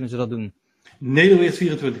 beluisteren, waar kunnen ze dat doen?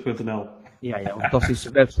 Nederweert24.nl. Ja, jouw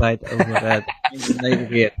fantastische website over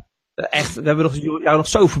Nederweert. Echt, we hebben jou nog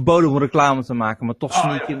zo verboden om reclame te maken, maar toch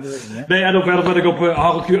sneak in de ring, hè? Nee, en ook verder ben ik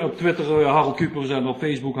op Twitter Harald Kupers en op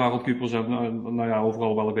Facebook Harald Kupers en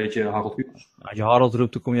overal wel een beetje Harald Kupers. Als je Harald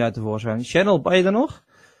roept, dan kom je uit tevoorschijn. Channel, ben je er nog?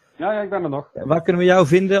 Ja, ik ben er nog. Waar kunnen we jou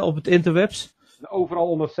vinden op het interwebs? Overal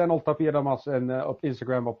onder Channel, Tapir Damas en op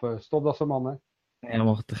Instagram op Stopdasserman, hè.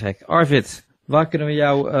 Helemaal te gek. Arvid, waar kunnen we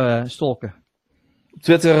jou stalken?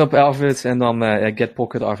 Twitter op Arvid en dan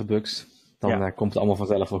GetPocket Arvid Bucks. Dan komt het allemaal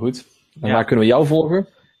vanzelf wel goed. En waar kunnen we jou volgen?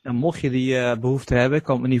 En mocht je die behoefte hebben, ik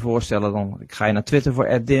kan het me niet voorstellen, dan ga je naar Twitter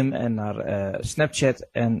voor @dim en naar Snapchat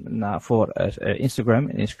en voor Instagram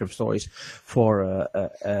en Instagram Stories voor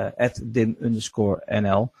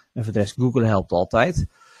 @dim_nl. En voor de rest, Google helpt altijd.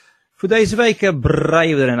 Voor deze week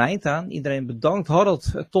breien we er een eind aan. Iedereen bedankt.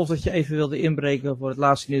 Harald, tof dat je even wilde inbreken voor het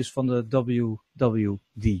laatste nieuws van de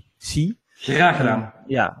WWDC. Graag gedaan.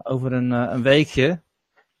 Ja, over een weekje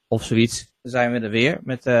of zoiets zijn we er weer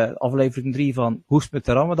met aflevering 3 van Hoest met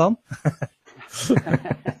de Ramadan.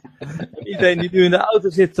 Iedereen die nu in de auto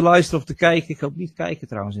zit te luisteren of te kijken. Ik hoop niet kijken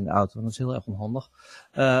trouwens in de auto, want dat is heel erg onhandig.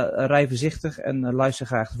 Rij voorzichtig en luister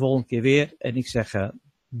graag de volgende keer weer. En ik zeg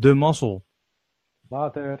de mazzel.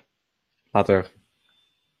 Later. Later.